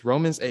summarize this.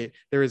 Romans 8,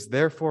 "There is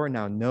therefore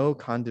now no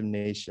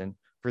condemnation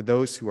for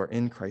those who are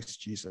in Christ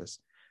Jesus."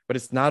 But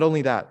it's not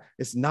only that.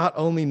 It's not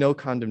only no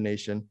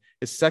condemnation.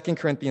 It's 2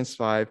 Corinthians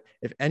 5,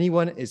 "If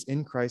anyone is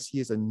in Christ, he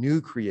is a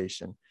new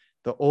creation.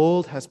 The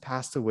old has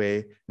passed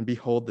away, and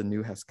behold, the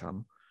new has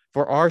come.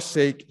 For our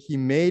sake, he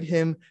made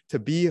him to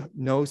be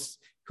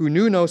who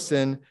knew no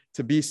sin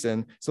to be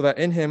sin, so that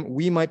in him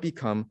we might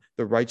become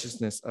the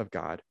righteousness of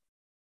God."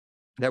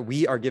 That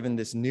we are given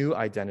this new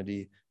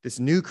identity, this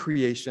new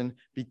creation,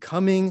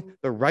 becoming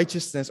the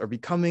righteousness or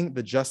becoming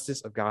the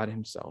justice of God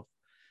himself.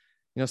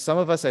 Some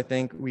of us, I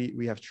think,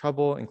 we have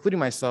trouble, including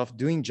myself,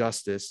 doing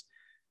justice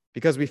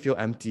because we feel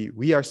empty.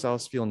 We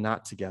ourselves feel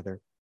not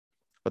together.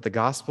 But the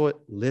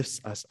gospel lifts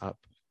us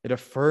up. It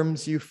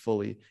affirms you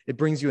fully. It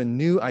brings you a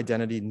new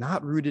identity,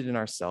 not rooted in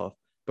ourselves,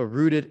 but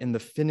rooted in the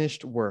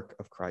finished work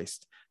of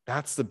Christ.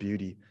 That's the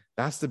beauty.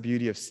 That's the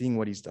beauty of seeing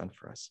what he's done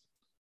for us.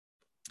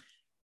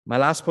 My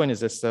last point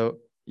is this, though.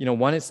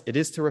 One is it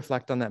is to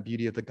reflect on that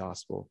beauty of the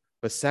gospel.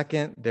 But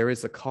second, there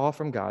is a call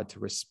from God to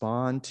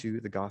respond to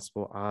the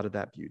gospel out of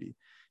that beauty.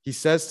 He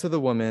says to the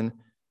woman,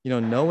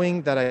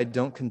 "Knowing that I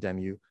don't condemn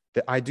you,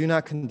 that I do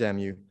not condemn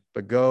you,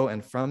 but go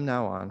and from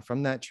now on,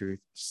 from that truth,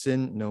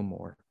 sin no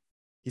more."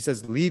 He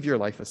says, leave your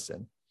life of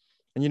sin.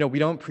 And we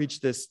don't preach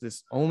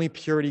this only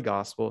purity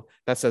gospel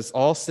that says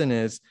all sin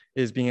is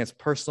being as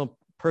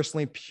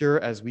personally pure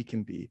as we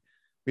can be.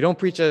 We don't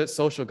preach a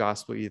social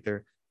gospel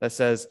either that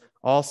says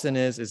all sin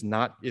is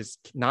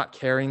not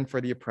caring for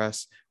the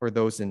oppressed or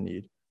those in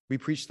need. We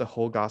preach the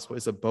whole gospel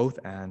is a both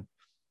and.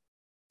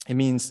 It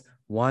means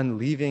one,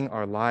 leaving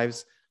our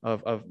lives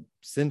of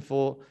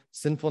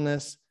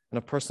sinfulness and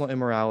of personal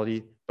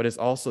immorality, but is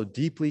also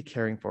deeply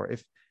caring for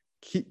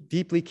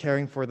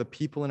the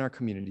people in our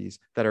communities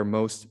that are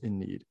most in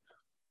need.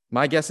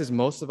 My guess is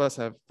most of us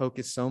have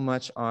focused so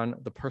much on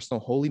the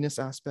personal holiness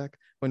aspect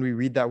when we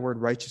read that word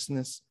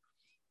righteousness,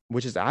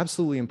 which is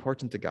absolutely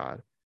important to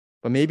God.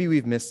 But maybe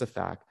we've missed the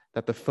fact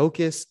that the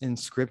focus in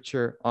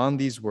Scripture on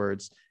these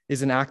words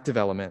is an active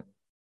element,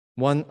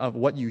 one of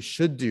what you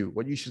should do,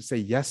 what you should say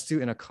yes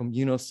to in a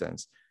communal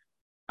sense,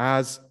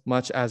 as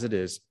much as it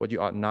is what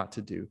you ought not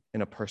to do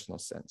in a personal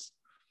sense.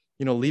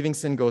 Leaving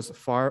sin goes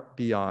far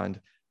beyond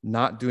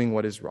not doing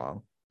what is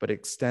wrong, but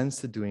extends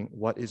to doing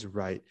what is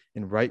right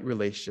in right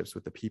relationships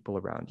with the people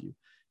around you.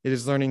 It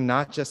is learning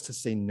not just to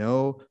say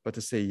no, but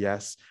to say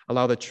yes.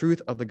 Allow the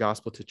truth of the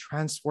gospel to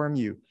transform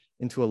you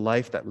into a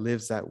life that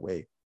lives that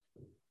way.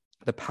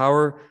 The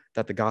power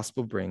that the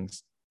gospel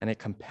brings, and it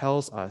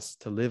compels us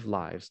to live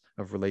lives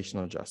of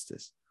relational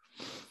justice.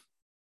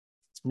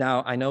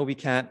 Now, I know we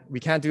can't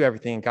do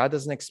everything, and God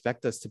doesn't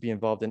expect us to be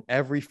involved in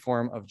every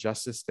form of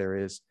justice there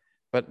is,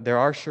 but there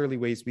are surely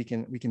ways we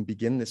can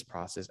begin this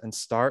process and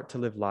start to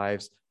live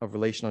lives of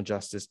relational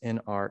justice in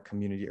our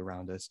community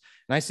around us.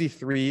 And I see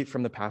three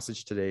from the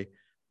passage today.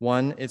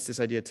 One, it's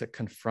this idea to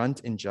confront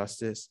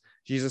injustice.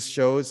 Jesus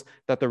shows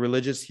that the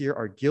religious here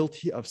are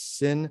guilty of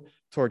sin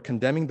toward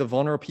condemning the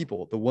vulnerable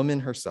people, the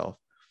woman herself.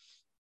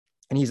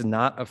 And he's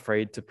not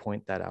afraid to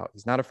point that out.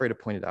 He's not afraid to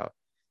point it out.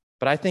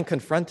 But I think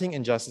confronting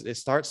injustice, it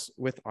starts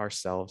with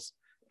ourselves.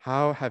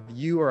 How have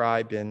you or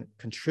I been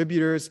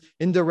contributors,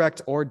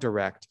 indirect or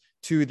direct,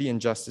 to the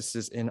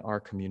injustices in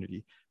our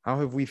community? How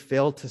have we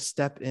failed to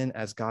step in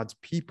as God's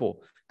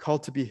people,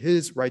 called to be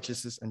his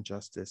righteousness and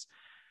justice,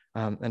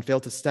 and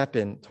failed to step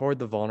in toward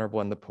the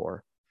vulnerable and the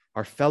poor,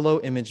 our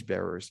fellow image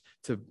bearers,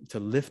 to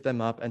lift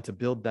them up and to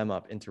build them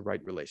up into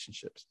right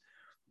relationships?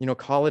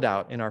 Call it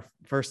out in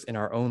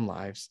our own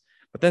lives.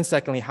 But then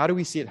secondly, how do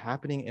we see it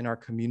happening in our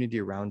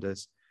community around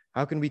us?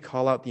 How can we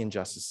call out the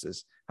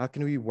injustices? How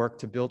can we work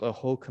to build a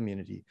whole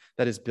community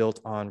that is built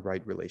on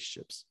right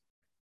relationships?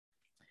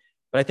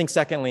 But I think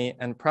secondly,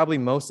 and probably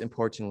most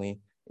importantly,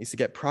 is to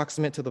get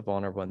proximate to the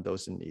vulnerable and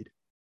those in need.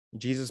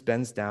 Jesus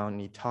bends down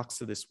and he talks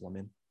to this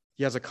woman.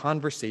 He has a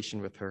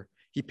conversation with her.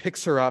 He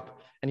picks her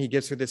up and he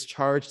gives her this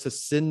charge to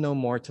sin no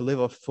more, to live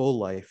a full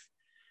life.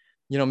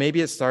 Maybe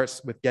it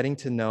starts with getting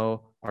to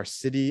know our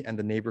city and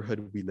the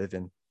neighborhood we live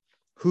in.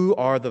 Who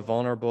are the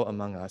vulnerable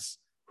among us?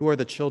 Who are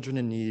the children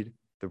in need,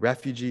 the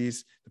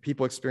refugees, the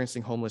people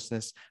experiencing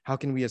homelessness? How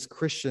can we as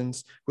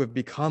Christians who have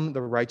become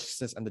the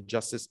righteousness and the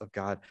justice of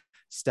God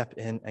step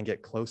in and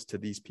get close to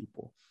these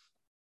people?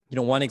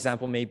 One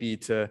example may be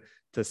to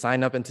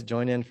sign up and to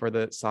join in for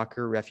the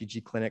soccer refugee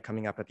clinic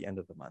coming up at the end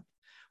of the month.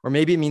 Or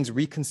maybe it means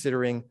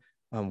reconsidering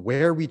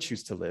where we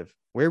choose to live,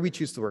 where we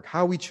choose to work,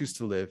 how we choose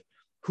to live,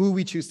 who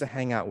we choose to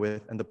hang out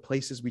with, and the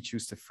places we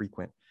choose to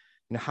frequent.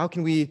 How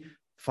can we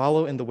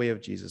follow in the way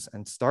of Jesus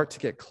and start to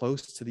get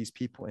close to these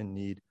people in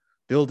need,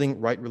 building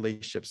right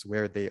relationships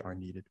where they are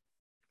needed?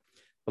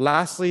 But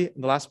lastly,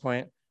 the last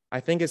point, I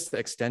think, is to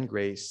extend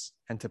grace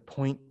and to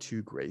point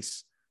to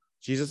grace.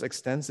 Jesus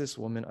extends this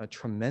woman a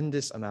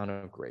tremendous amount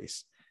of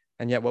grace.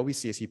 And yet what we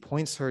see is he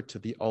points her to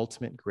the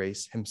ultimate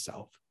grace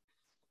himself.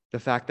 The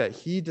fact that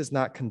he does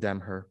not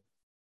condemn her,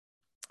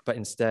 but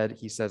instead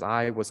he says,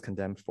 I was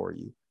condemned for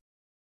you.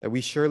 That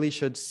we surely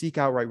should seek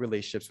out right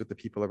relationships with the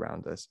people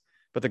around us.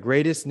 But the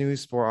greatest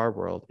news for our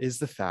world is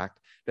the fact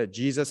that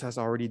Jesus has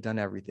already done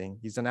everything.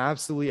 He's done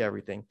absolutely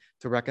everything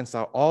to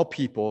reconcile all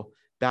people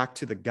back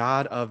to the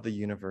God of the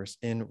universe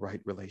in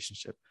right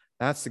relationship.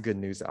 That's the good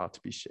news that ought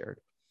to be shared.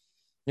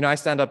 I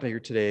stand up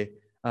here today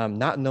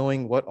not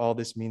knowing what all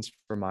this means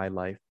for my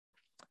life,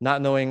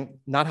 not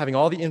having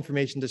all the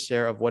information to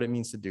share of what it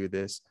means to do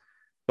this.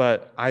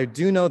 But I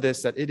do know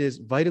this, that it is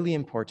vitally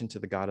important to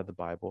the God of the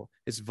Bible.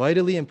 It's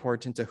vitally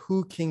important to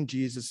who King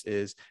Jesus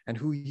is and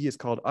who he has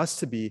called us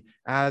to be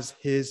as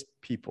his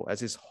people, as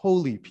his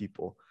holy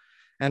people.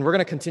 And we're going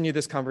to continue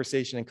this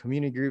conversation in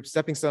community groups.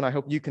 Stepping Stone, I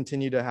hope you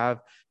continue to have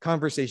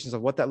conversations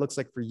of what that looks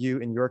like for you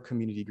in your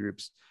community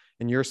groups,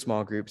 in your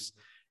small groups.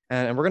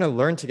 And we're going to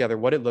learn together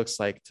what it looks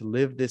like to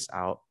live this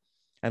out.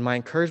 And my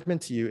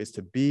encouragement to you is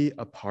to be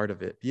a part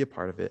of it. Be a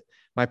part of it.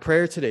 My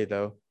prayer today,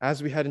 though,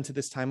 as we head into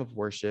this time of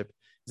worship,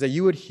 is that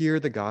you would hear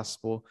the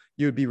gospel.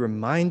 You would be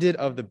reminded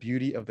of the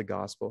beauty of the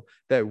gospel,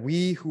 that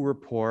we who were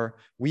poor,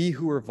 we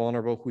who were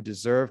vulnerable, who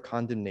deserve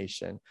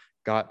condemnation,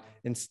 got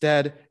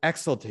instead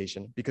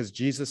exaltation because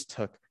Jesus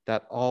took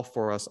that all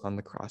for us on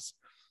the cross.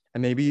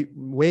 And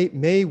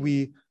may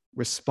we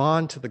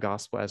respond to the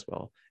gospel as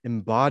well,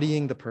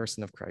 embodying the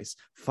person of Christ,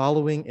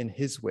 following in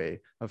his way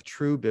of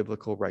true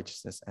biblical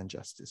righteousness and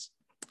justice.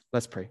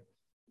 Let's pray.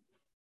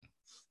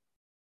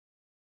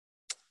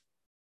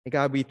 And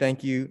God, we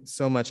thank you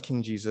so much,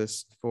 King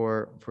Jesus,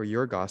 for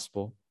your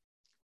gospel,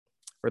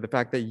 for the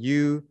fact that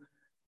you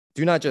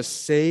do not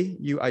just say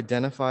you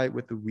identify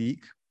with the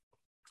weak,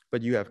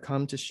 but you have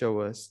come to show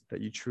us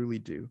that you truly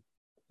do,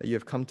 that you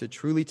have come to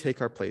truly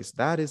take our place.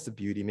 That is the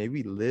beauty. May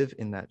we live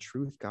in that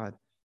truth, God.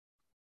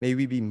 May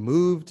we be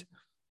moved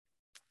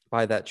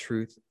by that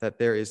truth, that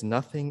there is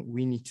nothing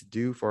we need to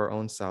do for our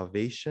own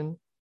salvation,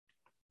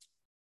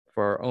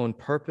 for our own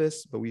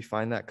purpose, but we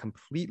find that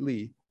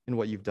completely in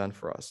what you've done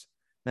for us.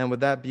 And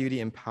with that beauty,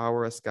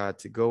 empower us, God,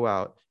 to go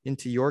out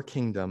into your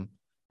kingdom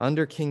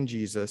under King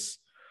Jesus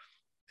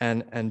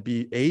and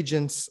be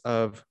agents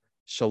of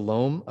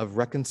shalom, of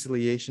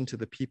reconciliation to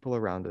the people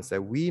around us,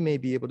 that we may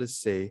be able to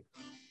say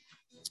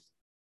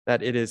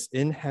that it is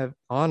in heaven,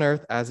 on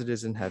earth as it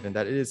is in heaven,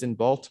 that it is in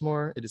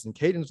Baltimore, it is in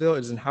Catonsville,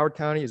 it is in Howard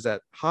County, it is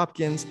at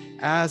Hopkins,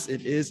 as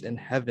it is in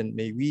heaven.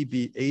 May we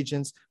be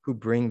agents who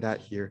bring that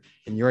here.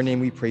 In your name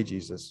we pray,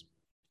 Jesus.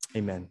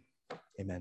 Amen.